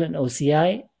available in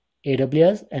OCI,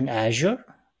 AWS, and Azure.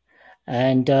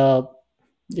 And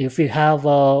if you have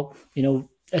a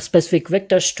specific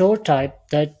vector store type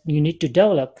that you need to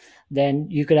develop, then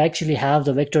you could actually have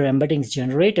the vector embeddings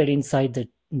generated inside the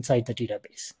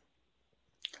database.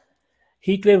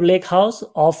 HeatWave Lakehouse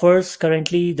offers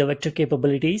currently the vector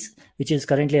capabilities, which is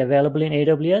currently available in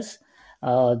AWS.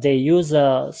 They use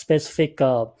specific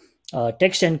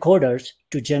text encoders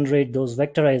to generate those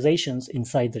vectorizations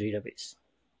inside the database.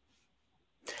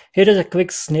 Here is a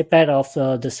quick snippet of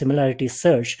the similarity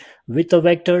search with the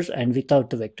vectors and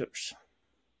without the vectors.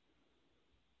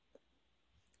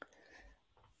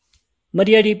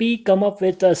 MariaDB come up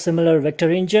with a similar vector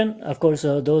engine. Of course,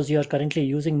 those you are currently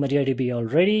using MariaDB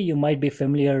already, you might be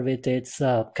familiar with its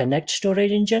Connect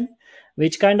storage engine,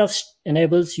 which kind of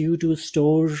enables you to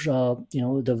store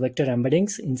the vector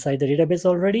embeddings inside the database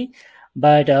already.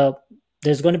 But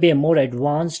there's going to be a more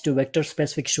advanced vector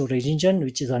specific storage engine,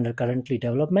 which is under currently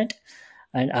development.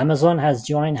 And Amazon has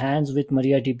joined hands with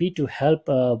MariaDB to help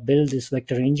build this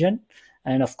vector engine,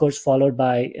 and of course followed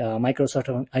by Microsoft,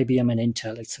 IBM, and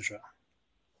Intel, etc.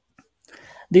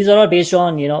 These are all based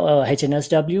on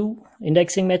HNSW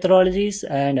indexing methodologies,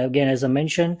 and again, as I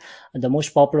mentioned, the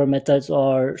most popular methods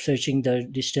are searching the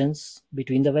distance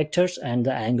between the vectors and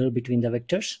the angle between the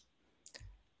vectors.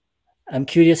 I'm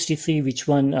curious to see which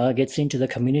one gets into the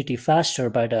community faster,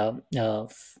 but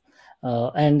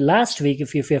and last week,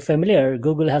 if you're familiar,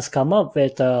 Google has come up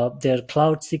with their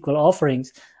Cloud SQL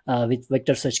offerings with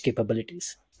vector search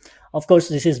capabilities. Of course,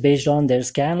 this is based on their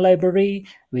scan library,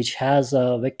 which has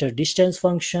vector distance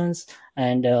functions,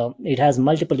 and it has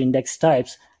multiple index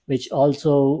types, which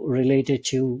also related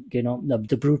to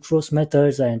the brute force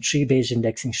methods and tree-based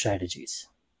indexing strategies.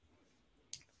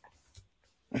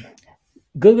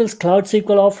 Google's Cloud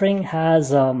SQL offering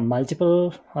has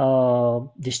multiple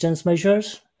distance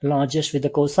measures, not just with the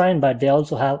cosine, but they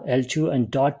also have L2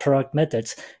 and dot product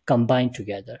methods combined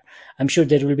together. I'm sure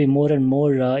there will be more and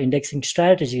more indexing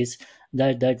strategies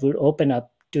that will open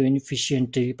up to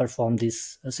efficiently perform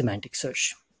this semantic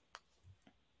search.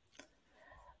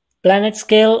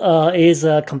 PlanetScale is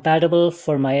compatible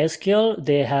for MySQL.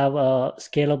 They have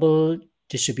scalable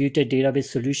distributed database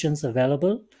solutions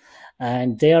available.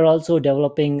 And they are also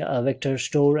developing vector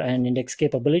store and index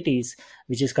capabilities,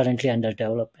 which is currently under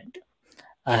development.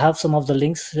 I have some of the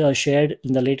links shared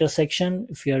in the later section.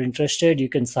 If you are interested, you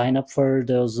can sign up for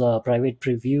those private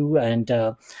preview and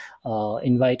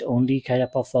invite only kind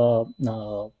of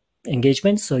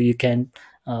engagement, so you can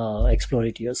explore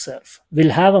it yourself.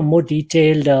 We'll have a more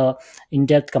detailed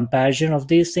in-depth comparison of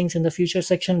these things in the future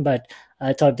section, but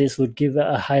I thought this would give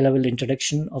a high-level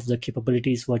introduction of the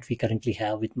capabilities what we currently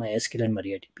have with MySQL and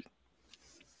MariaDB.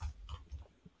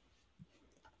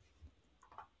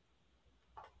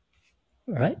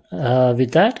 All right.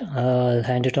 With that, I'll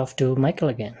hand it off to Michael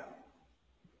again.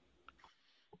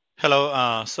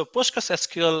 Hello. So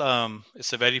PostgreSQL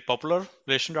is a very popular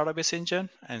relational database engine,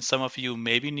 and some of you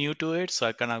may be new to it. So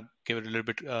I kind of give it a little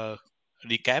bit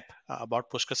recap about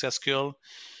PostgreSQL.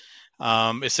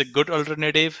 It's a good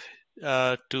alternative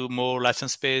to more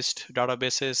license-based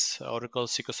databases, Oracle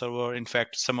SQL Server. In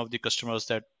fact, some of the customers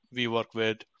that we work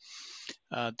with,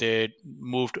 they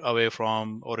moved away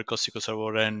from Oracle SQL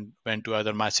Server and went to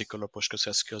either MySQL or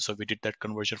PostgreSQL. So we did that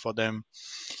conversion for them.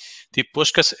 The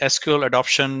PostgreSQL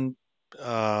adoption,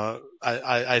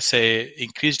 I say,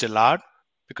 increased a lot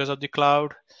because of the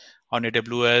cloud. On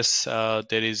AWS,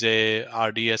 there is a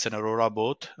RDS and Aurora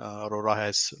both. Aurora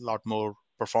has a lot more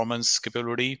performance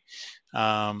capability.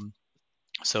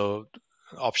 So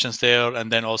options there.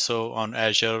 And then also on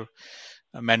Azure,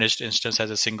 managed instance has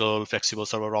a single flexible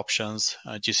server options.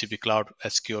 GCP Cloud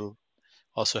SQL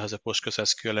also has a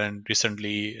PostgreSQL, and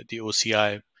recently the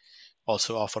OCI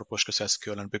also offer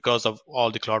PostgreSQL. And because of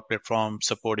all the cloud platforms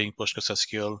supporting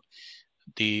PostgreSQL,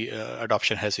 the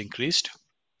adoption has increased.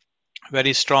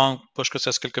 Very strong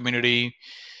PostgreSQL community.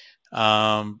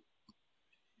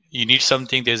 You need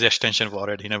something, there's an extension for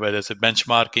it. Whether it's a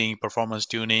benchmarking, performance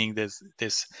tuning, there's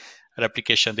this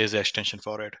replication, there's an extension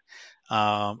for it.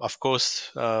 Of course,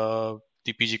 the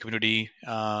PG community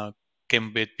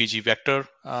came with PG Vector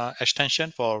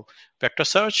extension for vector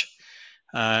search.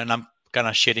 And I'm kind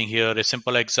of sharing here a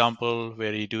simple example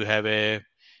where you do have a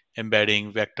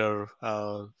embedding vector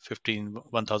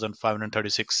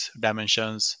 1536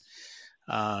 dimensions.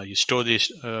 You store this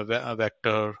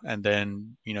vector, and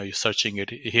then you're searching it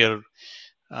here.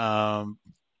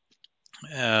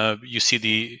 You see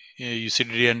the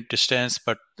Euclidean distance,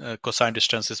 but cosine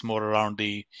distance is more around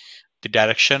the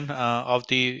direction of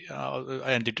the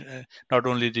and not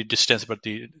only the distance but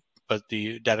the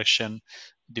direction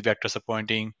the vectors are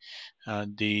pointing.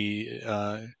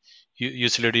 The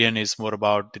Euclidean is more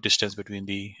about the distance between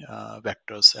the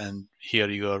vectors, and here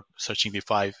you are searching the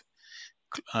 5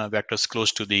 vectors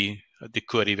close to the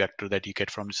query vector that you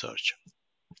get from the search.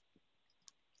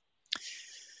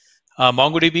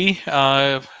 MongoDB,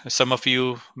 some of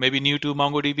you may be new to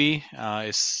MongoDB.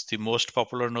 It's the most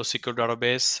popular NoSQL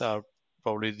database,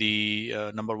 probably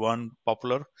the number one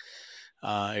popular.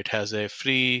 It has a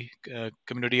free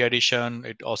community edition.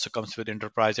 It also comes with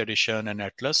enterprise edition and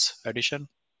Atlas edition.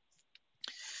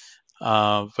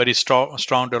 Very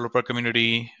strong developer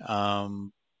community.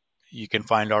 you can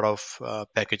find a lot of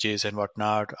packages and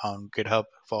whatnot on GitHub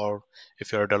for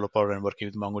if you're a developer and working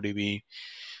with MongoDB.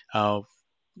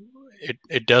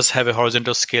 It does have a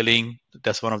horizontal scaling.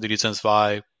 That's one of the reasons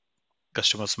why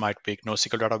customers might pick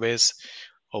NoSQL database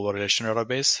over relational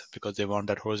database, because they want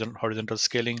that horizontal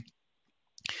scaling.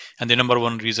 And the number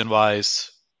one reason why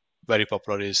it's very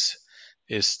popular is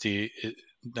the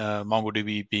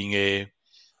MongoDB being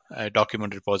a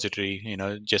document repository,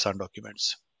 JSON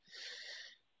documents.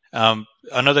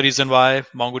 Another reason why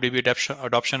MongoDB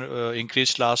adoption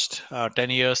increased last 10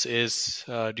 years is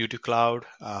due to cloud.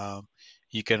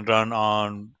 You can run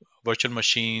on virtual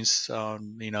machines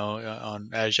on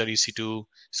Azure EC2.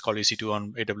 It's called EC2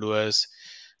 on AWS,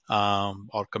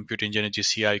 or Compute Engine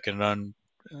GCI. You can run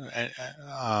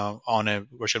on a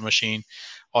virtual machine,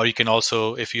 or you can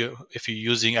also, if you're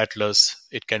using Atlas,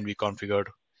 it can be configured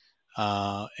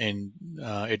in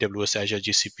AWS, Azure,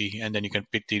 GCP, and then you can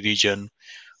pick the region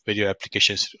where your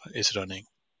application is running,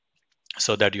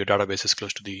 so that your database is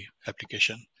close to the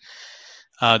application.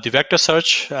 The vector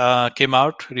search came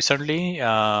out recently.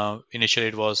 Initially,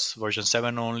 it was version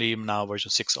 7 only. Now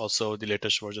version 6 also, the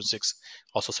latest version 6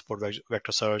 also support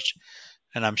vector search.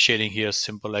 And I'm sharing here a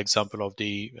simple example of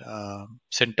the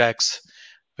syntax,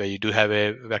 where you do have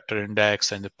a vector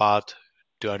index and the path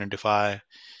to identify,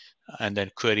 and then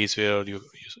queries where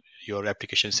your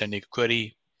application is sending a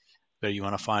query where you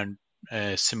want to find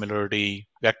similarity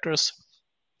vectors.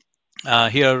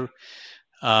 Here,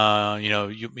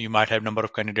 you might have number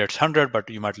of candidates 100, but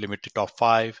you might limit to top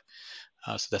 5.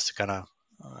 So that's the kind of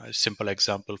simple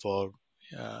example for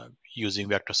using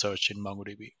vector search in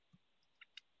MongoDB.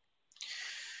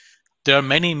 There are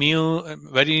many new, there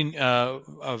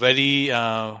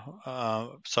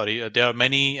are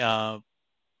many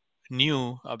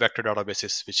new vector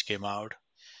databases which came out.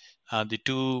 The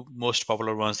two most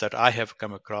popular ones that I have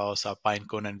come across are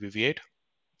Pinecone and Weaviate.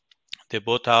 They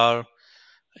both are,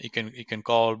 you can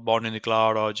call born in the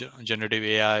cloud or generative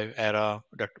AI era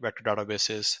vector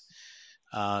databases.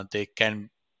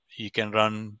 You can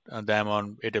run them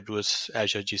on AWS,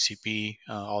 Azure, GCP,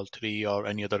 all three, or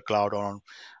any other cloud, or on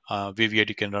Weaviate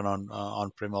you can run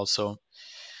on-prem also.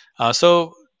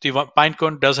 So the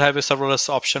Pinecone does have a serverless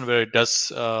option where it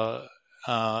does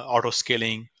auto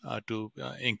scaling to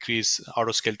increase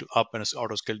auto scale to up and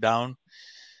auto scale down.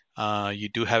 You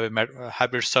do have a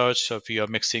hybrid search, so if you are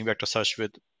mixing vector search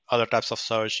with other types of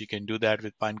search, you can do that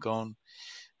with Pinecone.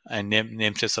 And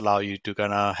namespace allow you to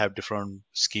kind of have different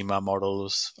schema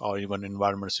models or even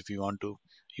environments if you want to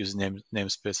use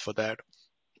namespace for that.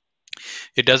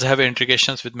 It does have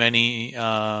integrations with many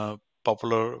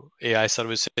popular AI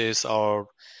services or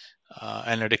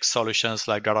analytics solutions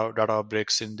like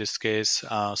Databricks, in this case,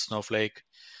 Snowflake.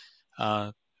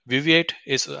 Weaviate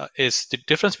is the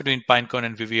difference between Pinecone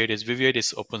and Weaviate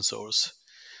is open source,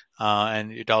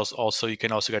 and it also you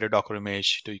can also get a Docker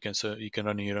image. You can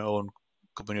run your own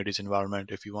Kubernetes environment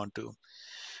if you want to.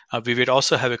 Weaviate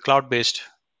also have a cloud-based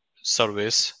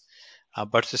service,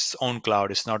 but it's its own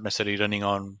cloud. It's not necessarily running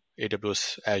on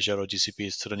AWS, Azure, or GCP.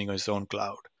 It's running on its own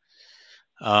cloud.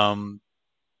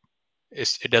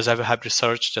 It does have a hybrid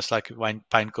search, just like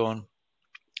Pinecone.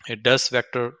 It does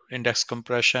vector index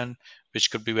compression,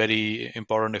 which could be very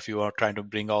important if you are trying to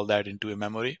bring all that into a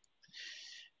memory.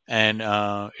 And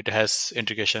it has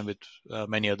integration with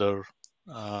many other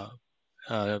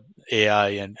AI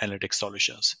and analytics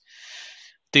solutions.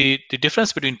 The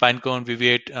difference between Pinecone and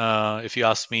Weaviate, if you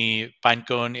ask me,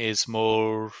 Pinecone is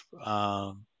more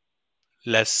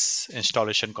less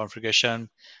installation configuration,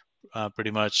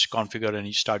 pretty much configure and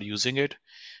you start using it.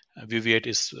 Weaviate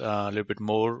is a little bit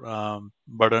more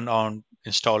burden on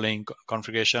installing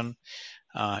configuration.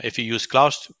 If you use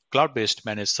cloud-based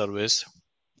managed service,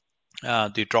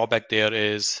 the drawback there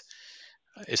is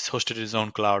it's hosted in its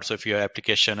own cloud. So if your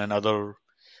application and other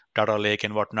data lake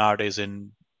and whatnot is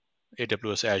in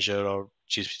AWS, Azure, or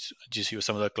GCP or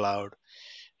some other cloud,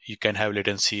 you can have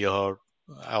latency or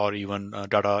even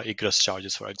data egress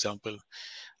charges, for example.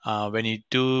 When you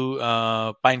do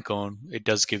Pinecone, it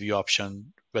does give you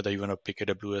option whether you want to pick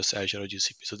AWS, Azure, or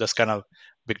GCP. So that's kind of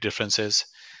big differences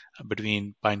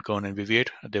between Pinecone and Weaviate.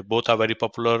 They both are very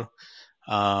popular.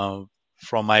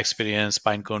 From my experience,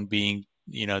 Pinecone being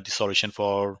the solution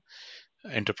for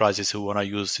enterprises who want to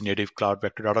use native cloud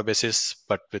vector databases,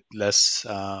 but with less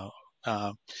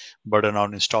burden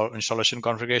on installation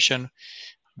configuration.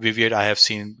 Weaviate I have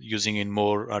seen using in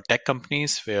more tech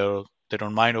companies where they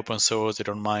don't mind open source, they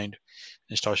don't mind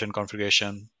installation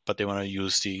configuration, but they want to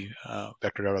use the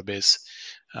vector database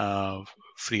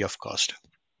free of cost.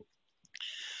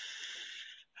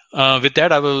 With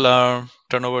that, I will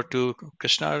turn over to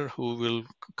Krishna, who will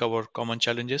cover common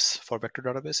challenges for vector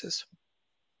databases.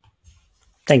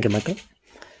 Thank you, Michael.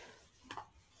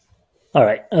 All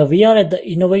right, we are at the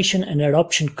innovation and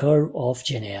adoption curve of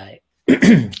GenAI.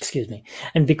 Excuse me.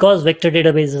 And because vector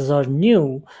databases are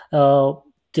new,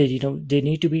 they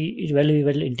need to be very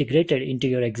well integrated into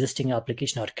your existing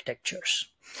application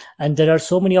architectures. And there are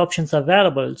so many options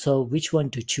available, so which one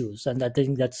to choose? And I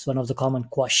think that's one of the common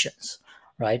questions,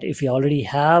 right? If you already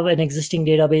have an existing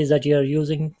database that you're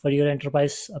using for your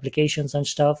enterprise applications and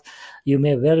stuff, you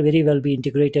may very well be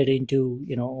integrated into,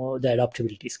 the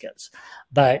adaptability skills.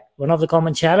 But one of the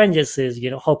common challenges is,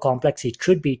 how complex it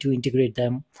could be to integrate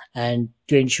them and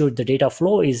to ensure the data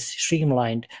flow is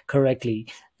streamlined correctly,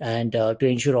 and to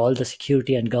ensure all the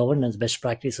security and governance best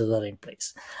practices are in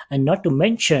place. And not to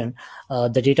mention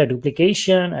the data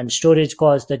duplication and storage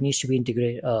costs that needs to be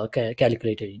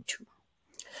calculated into.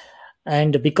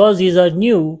 And because these are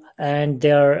new and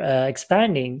they are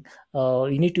expanding,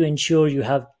 you need to ensure you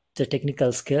have the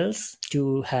technical skills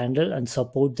to handle and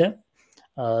support them,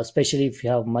 especially if you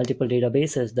have multiple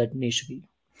databases that need to be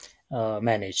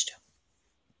managed.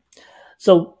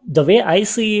 So the way I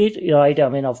see it, right, I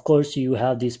mean, of course, you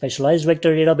have these specialized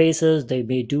vector databases. They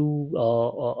may do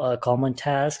a common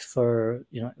task for,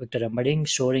 vector embedding,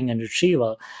 storing, and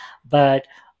retrieval. But,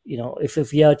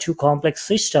 if we have two complex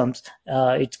systems,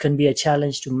 it can be a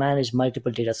challenge to manage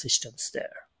multiple data systems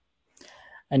there.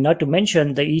 And not to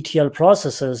mention the ETL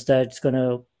processes that's going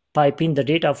to pipe in the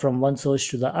data from one source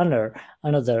to the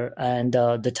another, and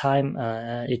the time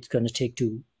it's going to take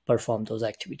to perform those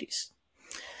activities.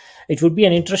 It would be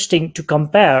interesting to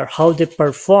compare how they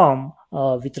perform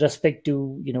with respect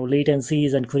to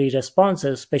latencies and query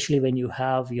responses, especially when you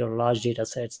have your large data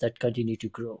sets that continue to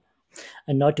grow.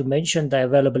 And not to mention the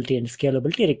availability and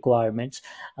scalability requirements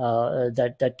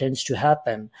that tends to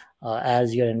happen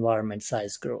as your environment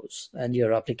size grows and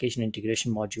your application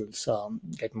integration modules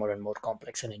get more and more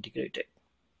complex and integrated.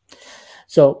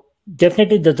 So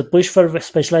definitely the push for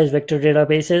specialized vector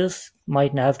databases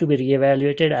might have to be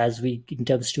reevaluated in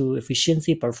terms to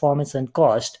efficiency, performance, and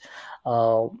cost,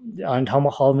 and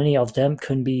how many of them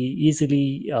can be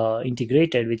easily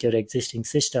integrated with your existing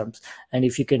systems, and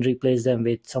if you can replace them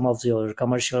with some of your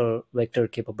commercial vector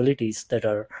capabilities that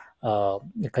are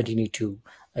continue to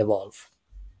evolve.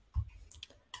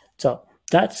 So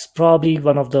that's probably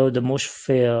one of the most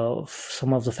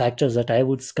some of the factors that I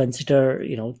would consider,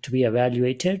 to be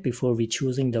evaluated before we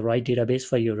choosing the right database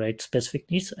for your right specific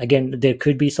needs. Again, there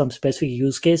could be some specific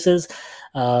use cases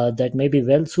that may be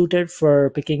well suited for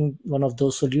picking one of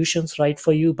those solutions right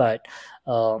for you, but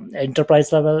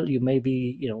enterprise level, you may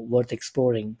be, worth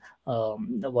exploring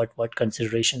what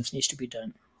considerations needs to be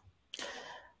done.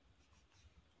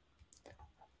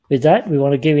 With that, we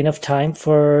want to give enough time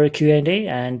for Q&A,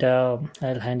 and I'll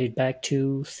hand it back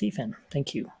to Stephen.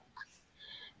 Thank you.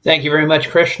 Thank you very much,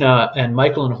 Krishna, and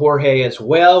Michael and Jorge as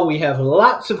well. We have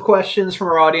lots of questions from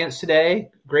our audience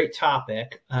today. Great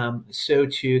topic. So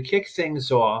to kick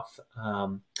things off,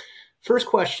 first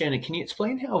question, can you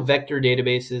explain how vector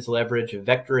databases leverage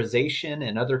vectorization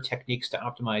and other techniques to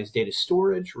optimize data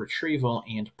storage, retrieval,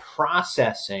 and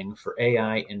processing for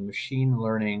AI and machine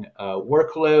learning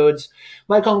workloads?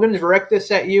 Michael, I'm going to direct this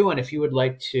at you, and if you would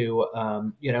like to,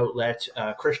 let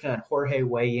Krishna and Jorge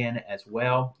weigh in as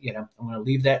well, I'm going to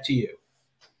leave that to you.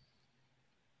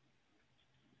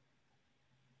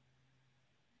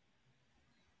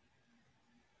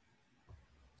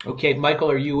 Okay,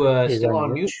 Michael, are you still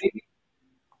on mute?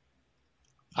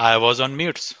 I was on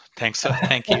mute. Thanks.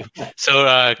 Thank you.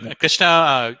 So,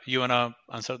 Krishna, you want to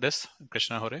answer this?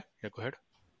 Krishna, Jorge, yeah, go ahead.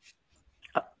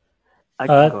 I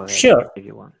can go ahead. Sure. If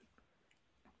you want.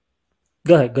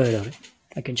 Go ahead, Jorge.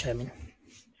 I can chime in.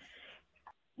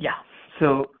 Yeah.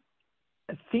 So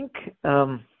I think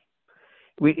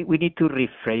we need to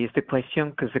rephrase the question,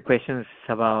 because the question is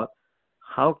about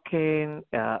how can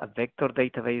a vector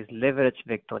database leverage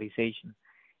vectorization.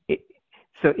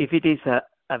 So if it is a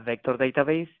vector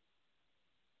database,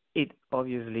 it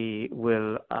obviously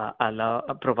will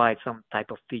provide some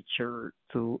type of feature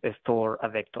to store a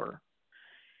vector.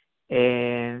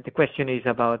 And the question is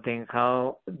about then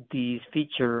how this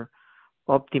feature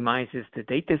optimizes the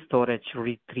data storage,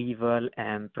 retrieval,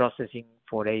 and processing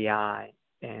for AI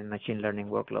and machine learning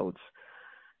workloads.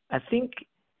 I think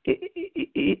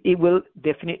it will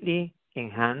definitely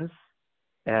enhance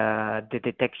the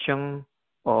detection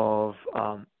of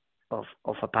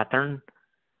a pattern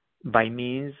by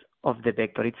means of the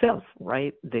vector itself,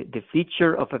 right? The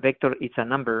feature of a vector is a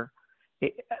number.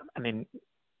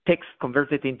 Text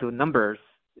converted into numbers,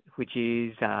 which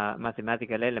is a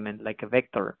mathematical element like a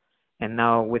vector. And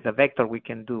now with a vector, we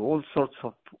can do all sorts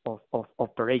of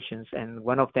operations, and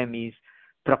one of them is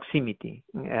proximity.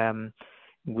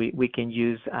 We can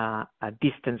use a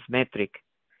distance metric,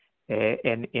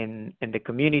 and the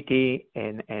community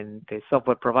and the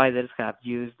software providers have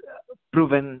used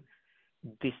proven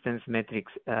distance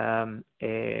metrics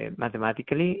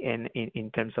mathematically and in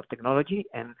terms of technology,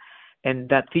 and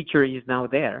that feature is now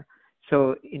there.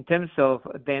 So in terms of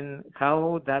then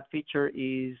how that feature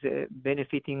is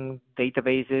benefiting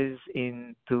databases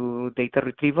into data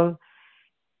retrieval,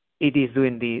 it is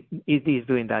doing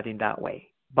that in that way,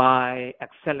 by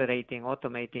accelerating,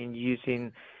 automating,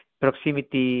 using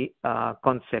proximity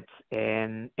concepts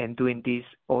and doing this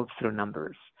all through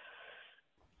numbers.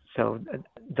 So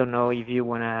don't know if you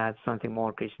want to add something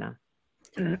more, Krishna.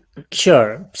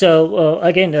 Sure. So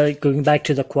again, going back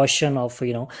to the question of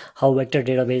how vector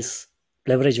database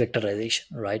leverage vectorization,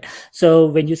 right? So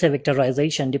when you say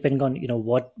vectorization, depending on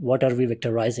what are we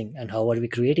vectorizing and how are we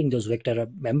creating those vector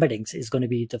embeddings is going to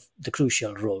be the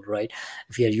crucial role, right?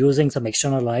 If we are using some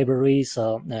external libraries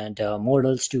and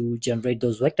models to generate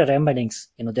those vector embeddings,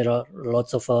 there are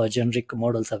lots of generic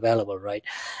models available, right?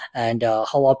 And how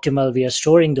optimal we are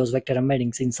storing those vector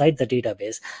embeddings inside the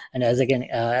database. And as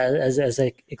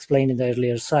I explained in the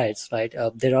earlier slides, right,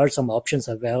 there are some options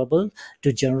available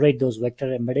to generate those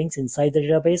vector embeddings inside the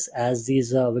database. As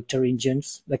these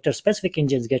vector specific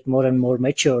engines get more and more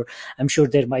mature, I'm sure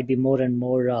there might be more and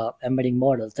more embedding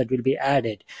models that will be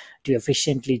added to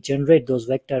efficiently generate those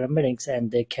vector embeddings,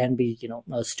 and they can be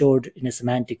stored in a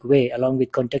semantic way along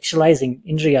with contextualizing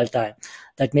in real time.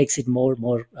 That makes it more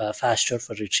faster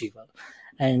for retrieval.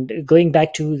 And going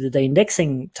back to the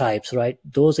indexing types, right?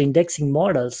 Those indexing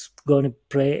models going to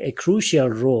play a crucial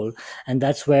role, and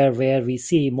that's where we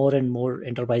see more and more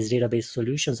enterprise database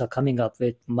solutions are coming up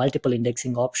with multiple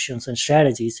indexing options and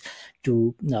strategies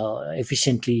to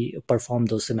efficiently perform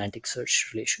those semantic search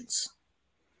relations.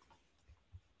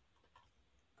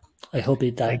 I hope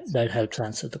that helps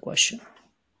answer the question.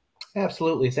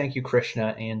 Absolutely. Thank you,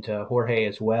 Krishna, and Jorge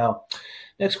as well.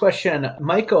 Next question,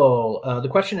 Michael. The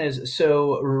question is,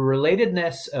 so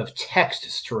relatedness of text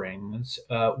strings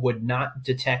would not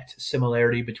detect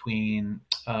similarity between,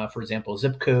 for example,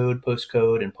 zip code,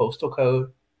 postcode, and postal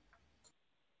code?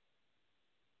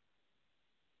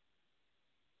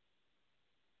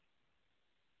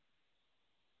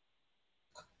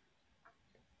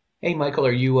 Hey, Michael,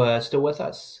 are you still with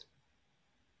us?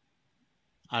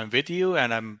 I'm with you,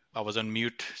 and I was on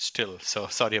mute still, so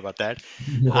sorry about that.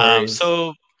 No worries.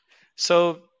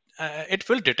 So it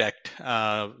will detect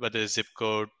whether it's zip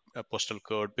code, postal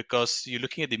code, because you're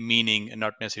looking at the meaning and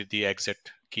not necessarily the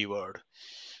exact keyword.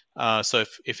 So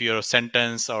if your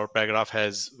sentence or paragraph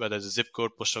has whether it's a zip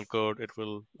code, postal code, it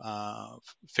will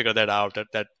figure that out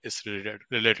that is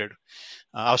related.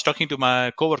 I was talking to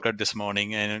my coworker this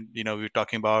morning, and we were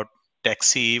talking about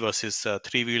taxi versus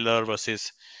three-wheeler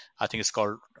versus, I think it's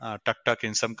called tuk-tuk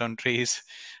in some countries.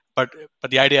 But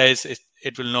the idea is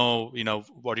it will know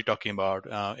what you're talking about.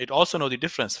 It also know the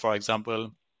difference. For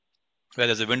example,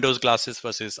 whether it's a Windows glasses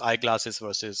versus eyeglasses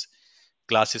versus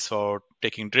glasses for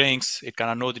taking drinks, it kind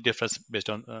of know the difference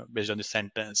based on the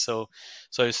sentence. So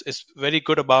it's very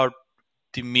good about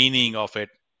the meaning of it,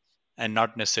 and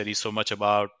not necessarily so much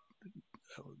about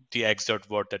the exact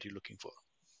word that you're looking for.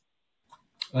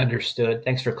 Understood.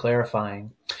 Thanks for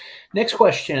clarifying. Next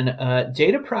question.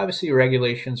 Data privacy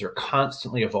regulations are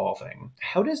constantly evolving.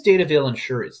 How does Dataville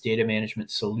ensure its data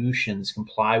management solutions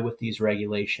comply with these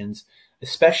regulations,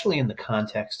 especially in the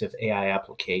context of AI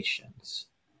applications?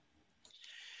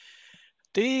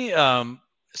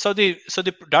 So the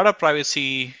data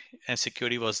privacy and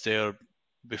security was there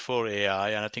before AI,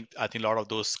 and I think a lot of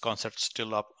those concepts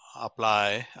still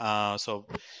apply. So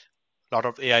a lot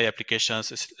of AI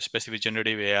applications, especially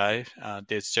generative AI,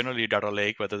 there's generally a data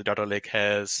lake, whether the data lake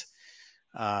has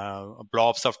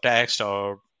blobs of text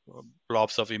or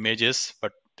blobs of images,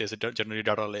 but there's generally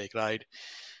data lake, right?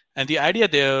 And the idea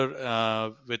there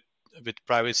with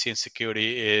privacy and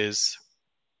security is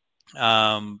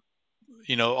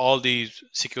all these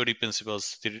security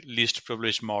principles, the least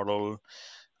privilege model,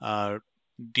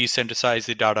 decentralize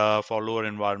the data for lower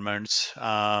environments,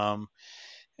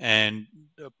 and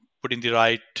putting the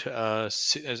right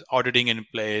auditing in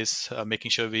place,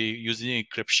 making sure we're using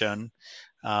encryption,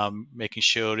 making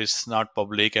sure it's not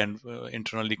public and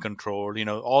internally controlled.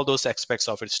 All those aspects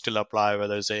of it still apply,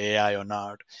 whether it's AI or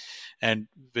not. And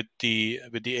with the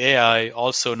AI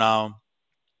also now,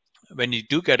 when you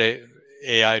do get a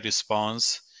AI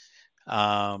response,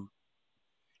 do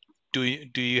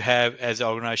you have, as an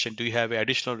organization, do you have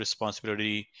additional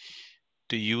responsibility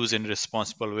to use in a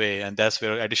responsible way, and that's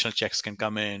where additional checks can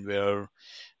come in. Where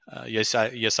yes,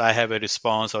 I have a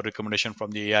response or recommendation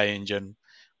from the AI engine,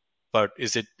 but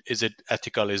is it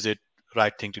ethical? Is it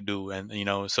right thing to do? And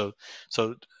so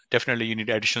definitely you need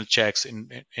additional checks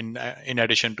in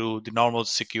addition to the normal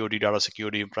security, data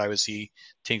security, and privacy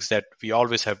things that we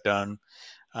always have done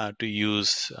to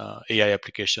use AI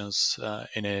applications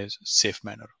in a safe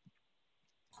manner.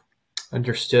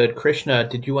 Understood. Krishna,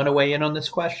 did you want to weigh in on this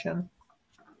question?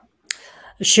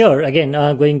 Sure. Again,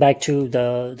 going back to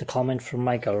the comment from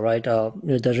Michael, right?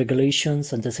 The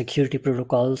regulations and the security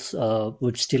protocols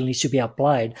would still need to be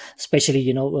applied,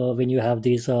 especially when you have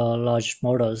these large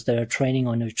models that are training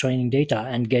on your training data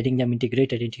and getting them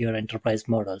integrated into your enterprise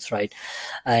models, right?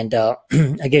 And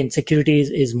again, security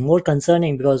is more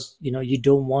concerning because you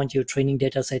don't want your training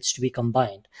data sets to be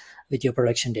combined with your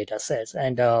production data sets,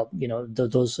 and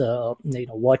those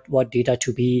what data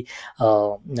to be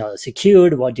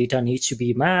secured, what data needs to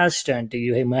be masked, and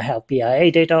you may have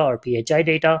PII data or PHI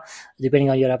data depending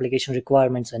on your application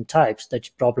requirements and types, that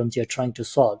problems you're trying to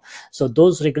solve. So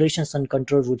those regulations and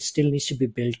control would still need to be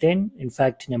built in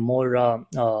fact, in a more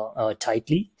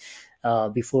tightly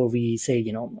before we say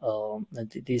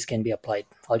these can be applied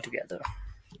altogether.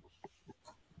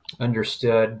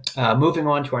 Understood. Moving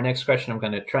on to our next question, I'm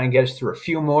going to try and get us through a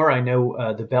few more. I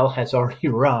know the bell has already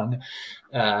rung,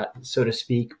 so to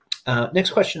speak.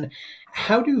 Next question,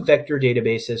 how do vector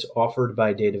databases offered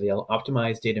by DataVeil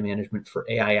optimize data management for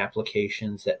AI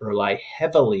applications that rely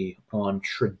heavily on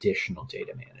traditional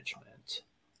data management?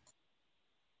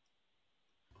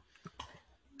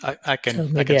 I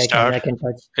can start. I can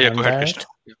touch yeah, on go ahead, that. Krishna.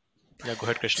 Yeah, go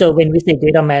ahead, Krishna. So when we say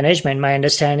data management, my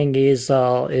understanding is we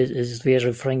are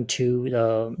referring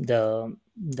to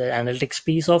the analytics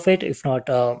piece of it. If not,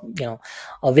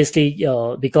 obviously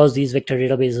because these vector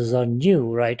databases are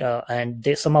new, right? And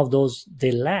some of those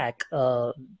they lack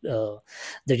the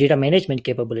data management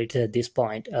capabilities at this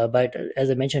point. But as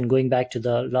I mentioned, going back to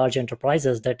the large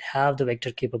enterprises that have the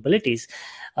vector capabilities,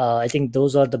 I think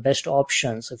those are the best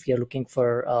options if you're looking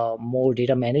for more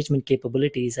data management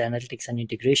capabilities, analytics, and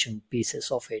integration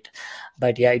pieces of it.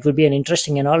 But yeah, it would be an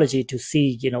interesting analogy to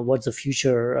see, what the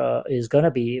future is going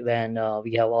to be when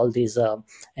we have all these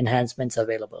enhancements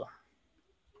available.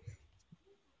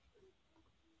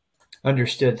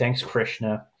 Understood. Thanks,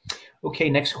 Krishna. Okay,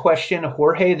 next question.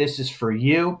 Jorge, this is for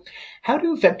you. How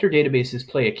do vector databases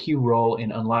play a key role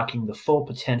in unlocking the full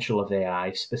potential of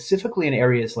AI, specifically in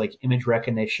areas like image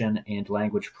recognition and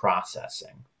language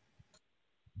processing?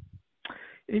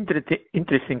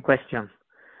 Interesting question,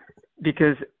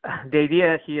 because the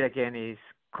idea here again is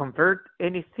convert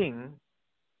anything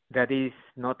that is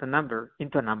not a number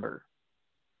into a number.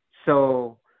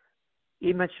 So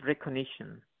image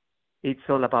recognition, it's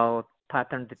all about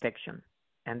pattern detection.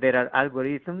 And there are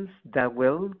algorithms that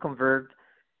will convert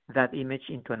that image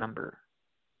into a number,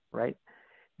 right?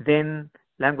 Then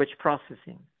language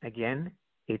processing, again,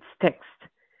 it's text.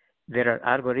 There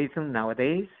are algorithms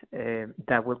nowadays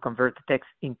that will convert the text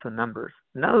into numbers.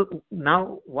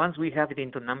 Now, once we have it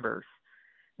into numbers,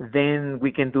 then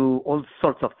we can do all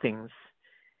sorts of things.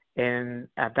 And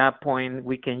at that point,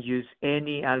 we can use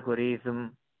any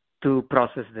algorithm to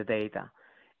process the data.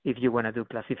 If you want to do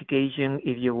classification,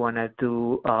 if you want to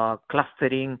do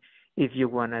clustering, if you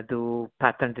want to do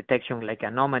pattern detection like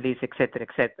anomalies, etc.,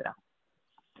 etc.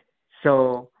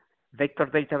 So vector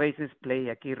databases play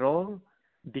a key role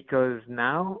because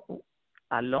now,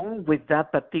 along with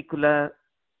that particular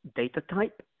data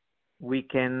type, we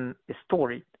can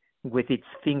store it with its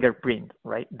fingerprint,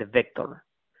 right, the vector.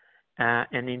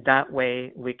 And in that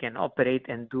way, we can operate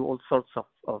and do all sorts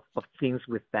of things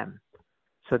with them.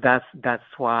 So that's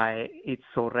why it's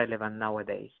so relevant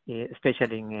nowadays,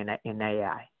 especially in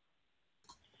AI.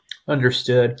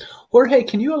 Understood. Jorge,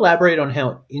 can you elaborate on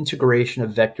how integration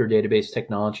of vector database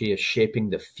technology is shaping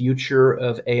the future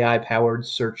of AI-powered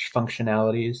search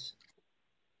functionalities?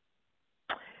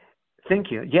 Thank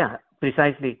you. Yeah,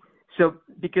 precisely. So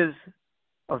because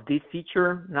of this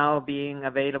feature now being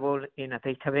available in a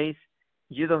database,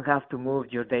 you don't have to move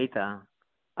your data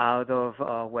out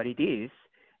of what it is.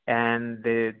 And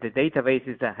the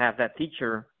databases that have that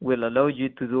feature will allow you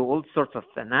to do all sorts of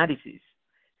analysis,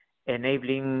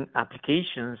 enabling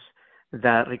applications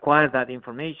that require that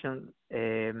information,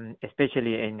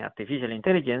 especially in artificial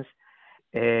intelligence,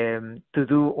 to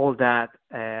do all that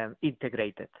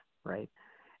integrated, right?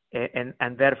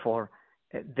 And therefore,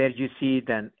 there you see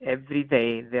that every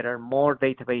day there are more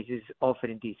databases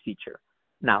offering this feature.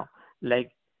 Now,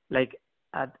 like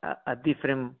a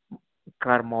different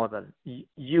car model,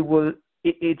 you will.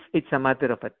 It's a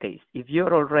matter of a taste. If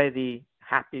you're already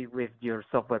happy with your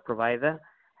software provider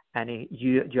and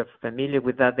you're familiar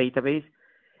with that database,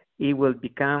 it will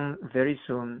become very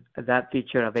soon that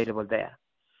feature available there.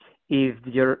 If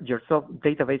your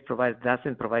database provider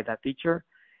doesn't provide that feature,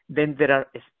 then there are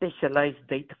specialized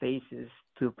databases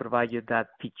to provide you that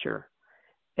feature.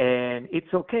 And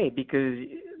it's okay because,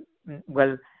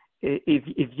 well,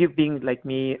 if you've been like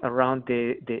me around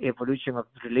the evolution of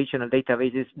relational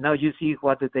databases, now you see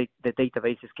what the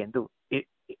databases can do.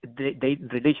 The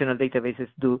relational databases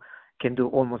can do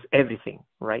almost everything,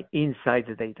 right, inside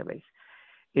the database.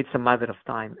 It's a matter of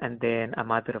time and then a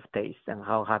matter of taste and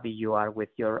how happy you are with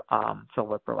your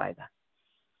software provider.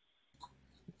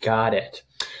 Got it.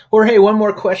 Jorge, one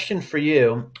more question for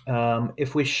you.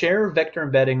 If we share vector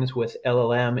embeddings with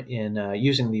LLM in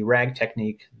using the RAG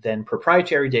technique, then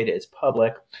proprietary data is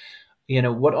public.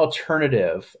 What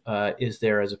alternative is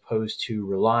there as opposed to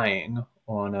relying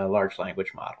on a large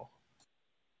language model?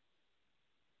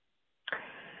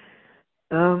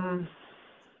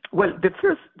 Well,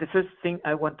 the first thing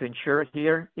I want to ensure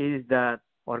here is that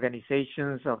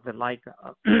organizations of the like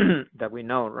that we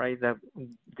know, right, that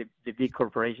the big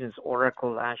corporations,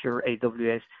 Oracle, Azure,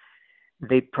 AWS,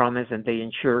 they promise and they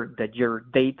ensure that your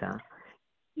data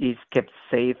is kept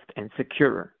safe and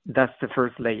secure. That's the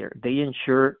first layer. They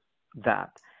ensure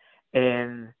that.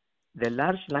 And the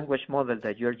large language model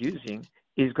that you're using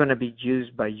is going to be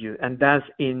used by you. And that's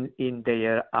in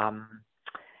their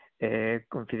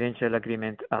confidential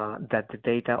agreement that the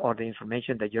data or the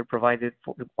information that you're provided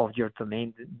of your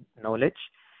domain knowledge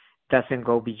doesn't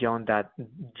go beyond that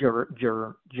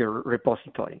your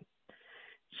repository.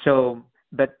 So,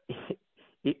 but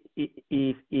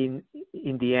if in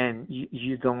the end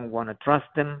you don't want to trust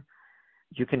them,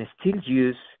 you can still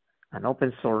use an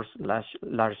open source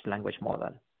large language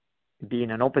model.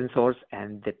 Being an open source,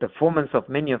 and the performance of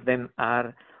many of them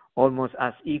are almost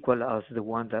as equal as the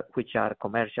ones which are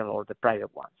commercial or the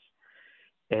private ones.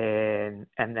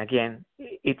 And again,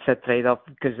 it's a trade-off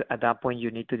because at that point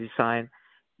you need to decide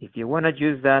if you want to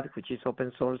use that, which is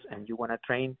open source, and you want to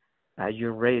train,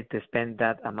 you're ready to spend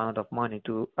that amount of money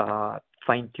to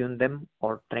fine-tune them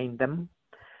or train them.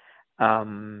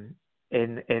 And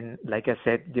like I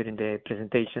said during the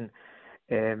presentation,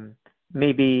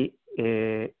 maybe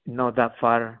not that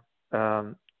far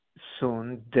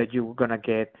soon that you're going to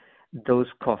get those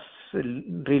costs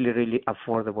really, really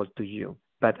affordable to you.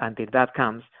 But until that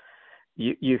comes,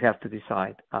 you have to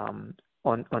decide on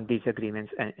these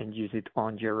agreements and use it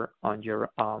on your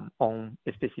own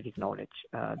specific knowledge,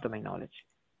 domain knowledge.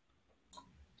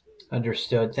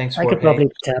 Understood. Thanks, I Jorge. could probably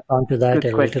tap onto that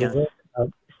Good a question, little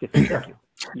bit. Stephen, thank you.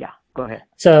 Yeah, go ahead.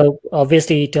 So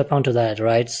obviously tap onto that,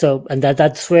 right? So, and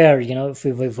that's where, if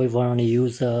we want to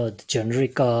use the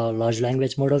generic large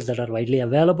language models that are widely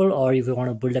available, or if you want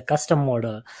to build a custom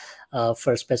model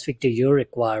for specific to your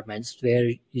requirements,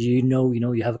 where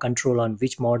you have control on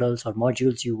which models or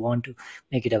modules you want to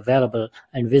make it available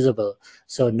and visible.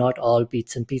 So not all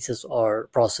bits and pieces are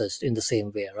processed in the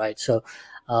same way, right? So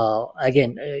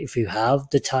again, if you have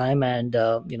the time and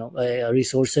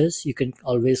resources, you can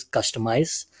always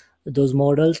customize those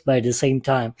models. But at the same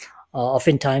time,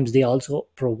 oftentimes they also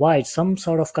provide some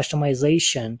sort of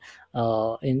customization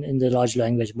in the large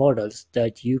language models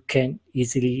that you can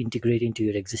easily integrate into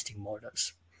your existing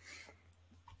models.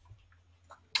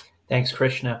 Thanks,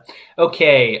 Krishna.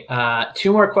 Okay,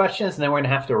 2 more questions, and then we're going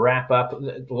to have to wrap up.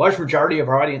 The large majority of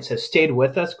our audience has stayed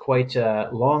with us quite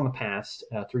long past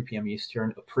 3 p.m.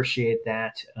 Eastern. Appreciate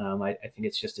that. I think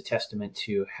it's just a testament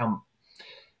to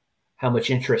how much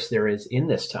interest there is in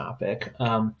this topic.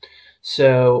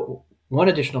 So one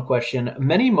additional question,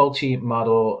 many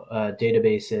multi-modal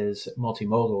databases,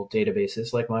 multimodal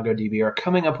databases like MongoDB are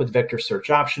coming up with vector search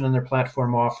option in their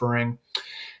platform offering.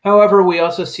 However, we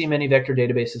also see many vector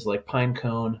databases like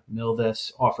Pinecone,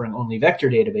 Milvis offering only vector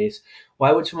database.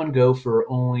 Why would someone go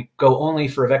only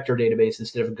for a vector database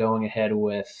instead of going ahead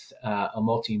with a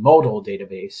multimodal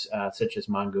database such as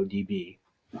MongoDB?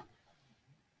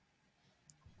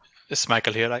 This is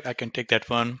Michael here. I can take that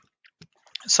one.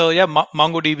 So yeah,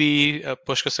 MongoDB,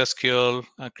 PostgreSQL,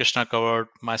 Krishna covered,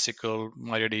 MySQL,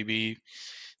 MariaDB,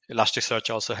 Elasticsearch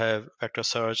also have vector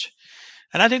search.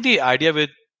 And I think the idea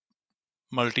with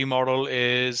multi-model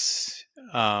is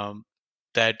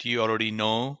that you already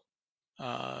know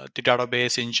the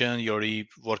database engine, you're already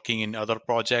working in other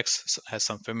projects, has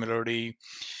some familiarity.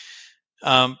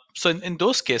 So in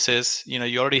those cases,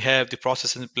 you already have the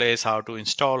process in place, how to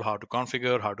install, how to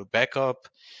configure, how to backup.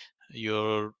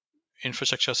 Your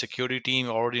infrastructure security team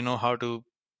already know how to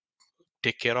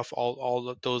take care of all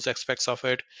of those aspects of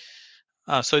it.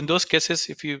 So in those cases,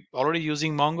 if you're already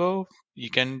using Mongo, you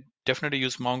can definitely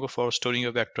use Mongo for storing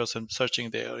your vectors and searching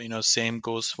there. Same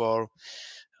goes for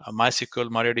MySQL,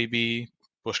 MariaDB,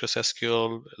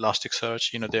 PostgreSQL,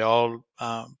 Elasticsearch. They all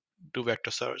do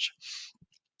vector search.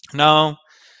 Now,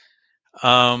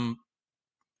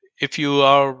 if you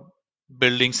are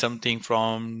building something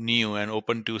from new and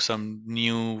open to some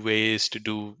new ways to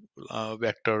do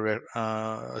vector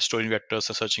storing vectors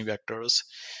or searching vectors,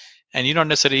 and you don't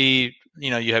necessarily,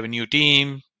 you have a new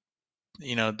team,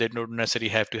 they don't necessarily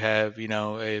have to have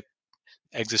a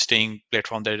existing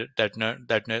platform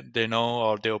that they know,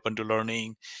 or they're open to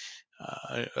learning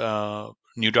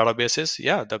new databases.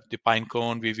 Yeah, the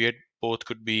Pinecone, Weaviate, both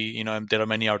could be, and there are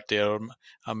many out there.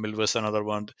 Milvus, another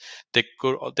one.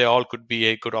 They all could be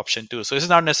a good option too. So it's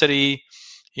not necessarily,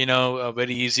 a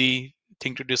very easy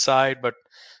thing to decide, but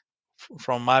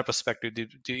from my perspective,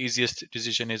 the easiest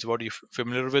decision is what you're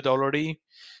familiar with already.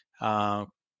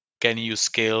 Can you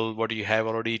scale what you have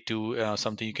already to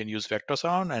something you can use vectors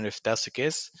on? And if that's the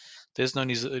case, there's no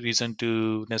reason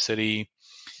to necessarily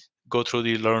go through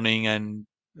the learning and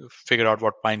figure out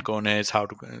what Pinecone is, how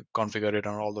to configure it,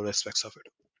 and all the aspects of it.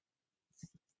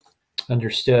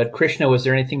 Understood. Krishna, was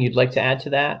there anything you'd like to add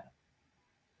to that?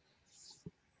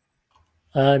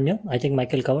 No, I think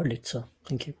Michael covered it, so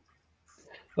thank you.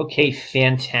 Okay,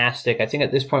 fantastic. I think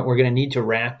at this point we're going to need to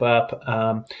wrap up.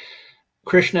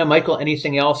 Krishna, Michael,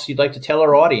 anything else you'd like to tell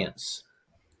our audience?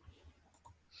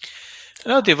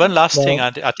 No, the one last thing,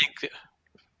 I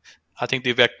think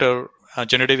the vector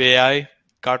generative AI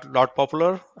got a lot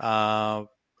popular.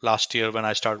 Last year when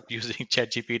I started using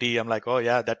ChatGPT, I'm like, oh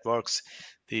yeah, that works.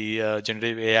 The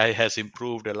generative AI has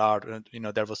improved a lot.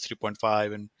 That was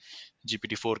 3.5 and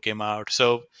GPT-4 came out.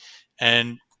 So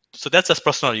that's just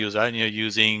personal use, right? You're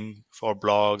using for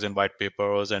blogs and white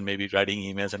papers and maybe writing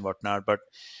emails and whatnot. But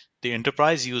the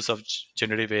enterprise use of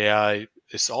generative AI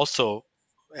is also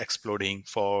exploding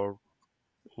for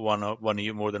one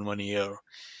year, more than 1 year.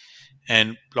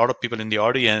 And a lot of people in the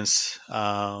audience,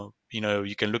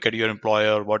 you can look at your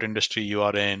employer, what industry you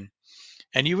are in,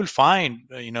 and you will find,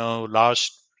 large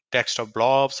text of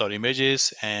blobs or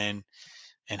images, and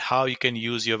how you can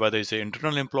use whether it's your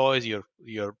internal employees,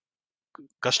 your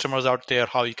customers out there,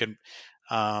 how you can,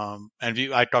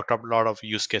 I talked about a lot of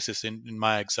use cases in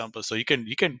my example. So you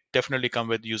can definitely come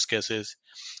with use cases,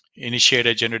 initiate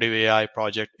a generative AI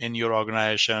project in your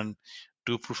organization,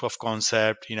 do proof of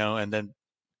concept, and then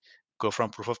go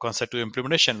from proof of concept to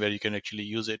implementation where you can actually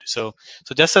use it. So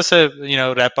just as a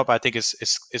wrap up, I think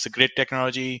it's a great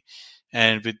technology,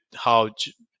 and with how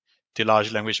the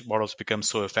large language models become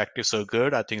so effective, so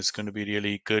good, I think it's going to be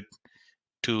really good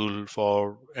tool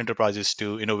for enterprises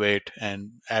to innovate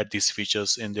and add these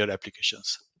features in their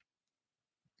applications.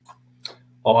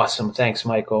 Awesome. Thanks,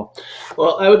 Michael.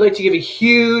 Well, I would like to give a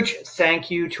huge thank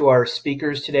you to our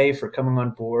speakers today for coming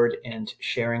on board and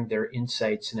sharing their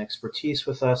insights and expertise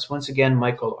with us. Once again,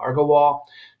 Michael Argawal,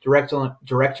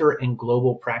 Director and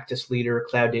Global Practice Leader,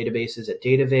 Cloud Databases at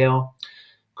DataVeil.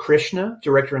 Krishna,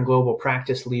 Director and Global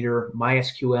Practice Leader,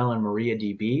 MySQL and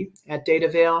MariaDB at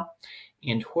DataVeil.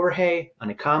 And Jorge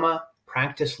Anacama,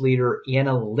 Practice Leader,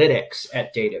 Analytics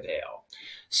at DataVeil.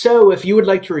 So if you would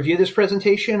like to review this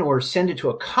presentation or send it to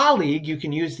a colleague, you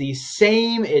can use the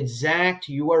same exact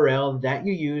URL that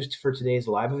you used for today's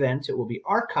live event. It will be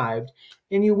archived,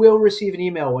 and you will receive an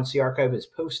email once the archive is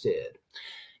posted.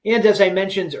 And as I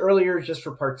mentioned earlier, just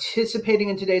for participating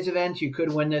in today's event, you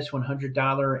could win this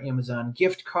 $100 Amazon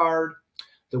gift card.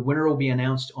 The winner will be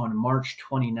announced on March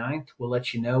 29th. We'll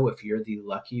let you know if you're the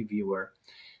lucky viewer.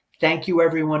 Thank you,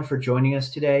 everyone, for joining us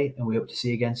today, and we hope to see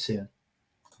you again soon.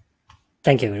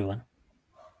 Thank you, everyone.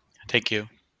 Thank you.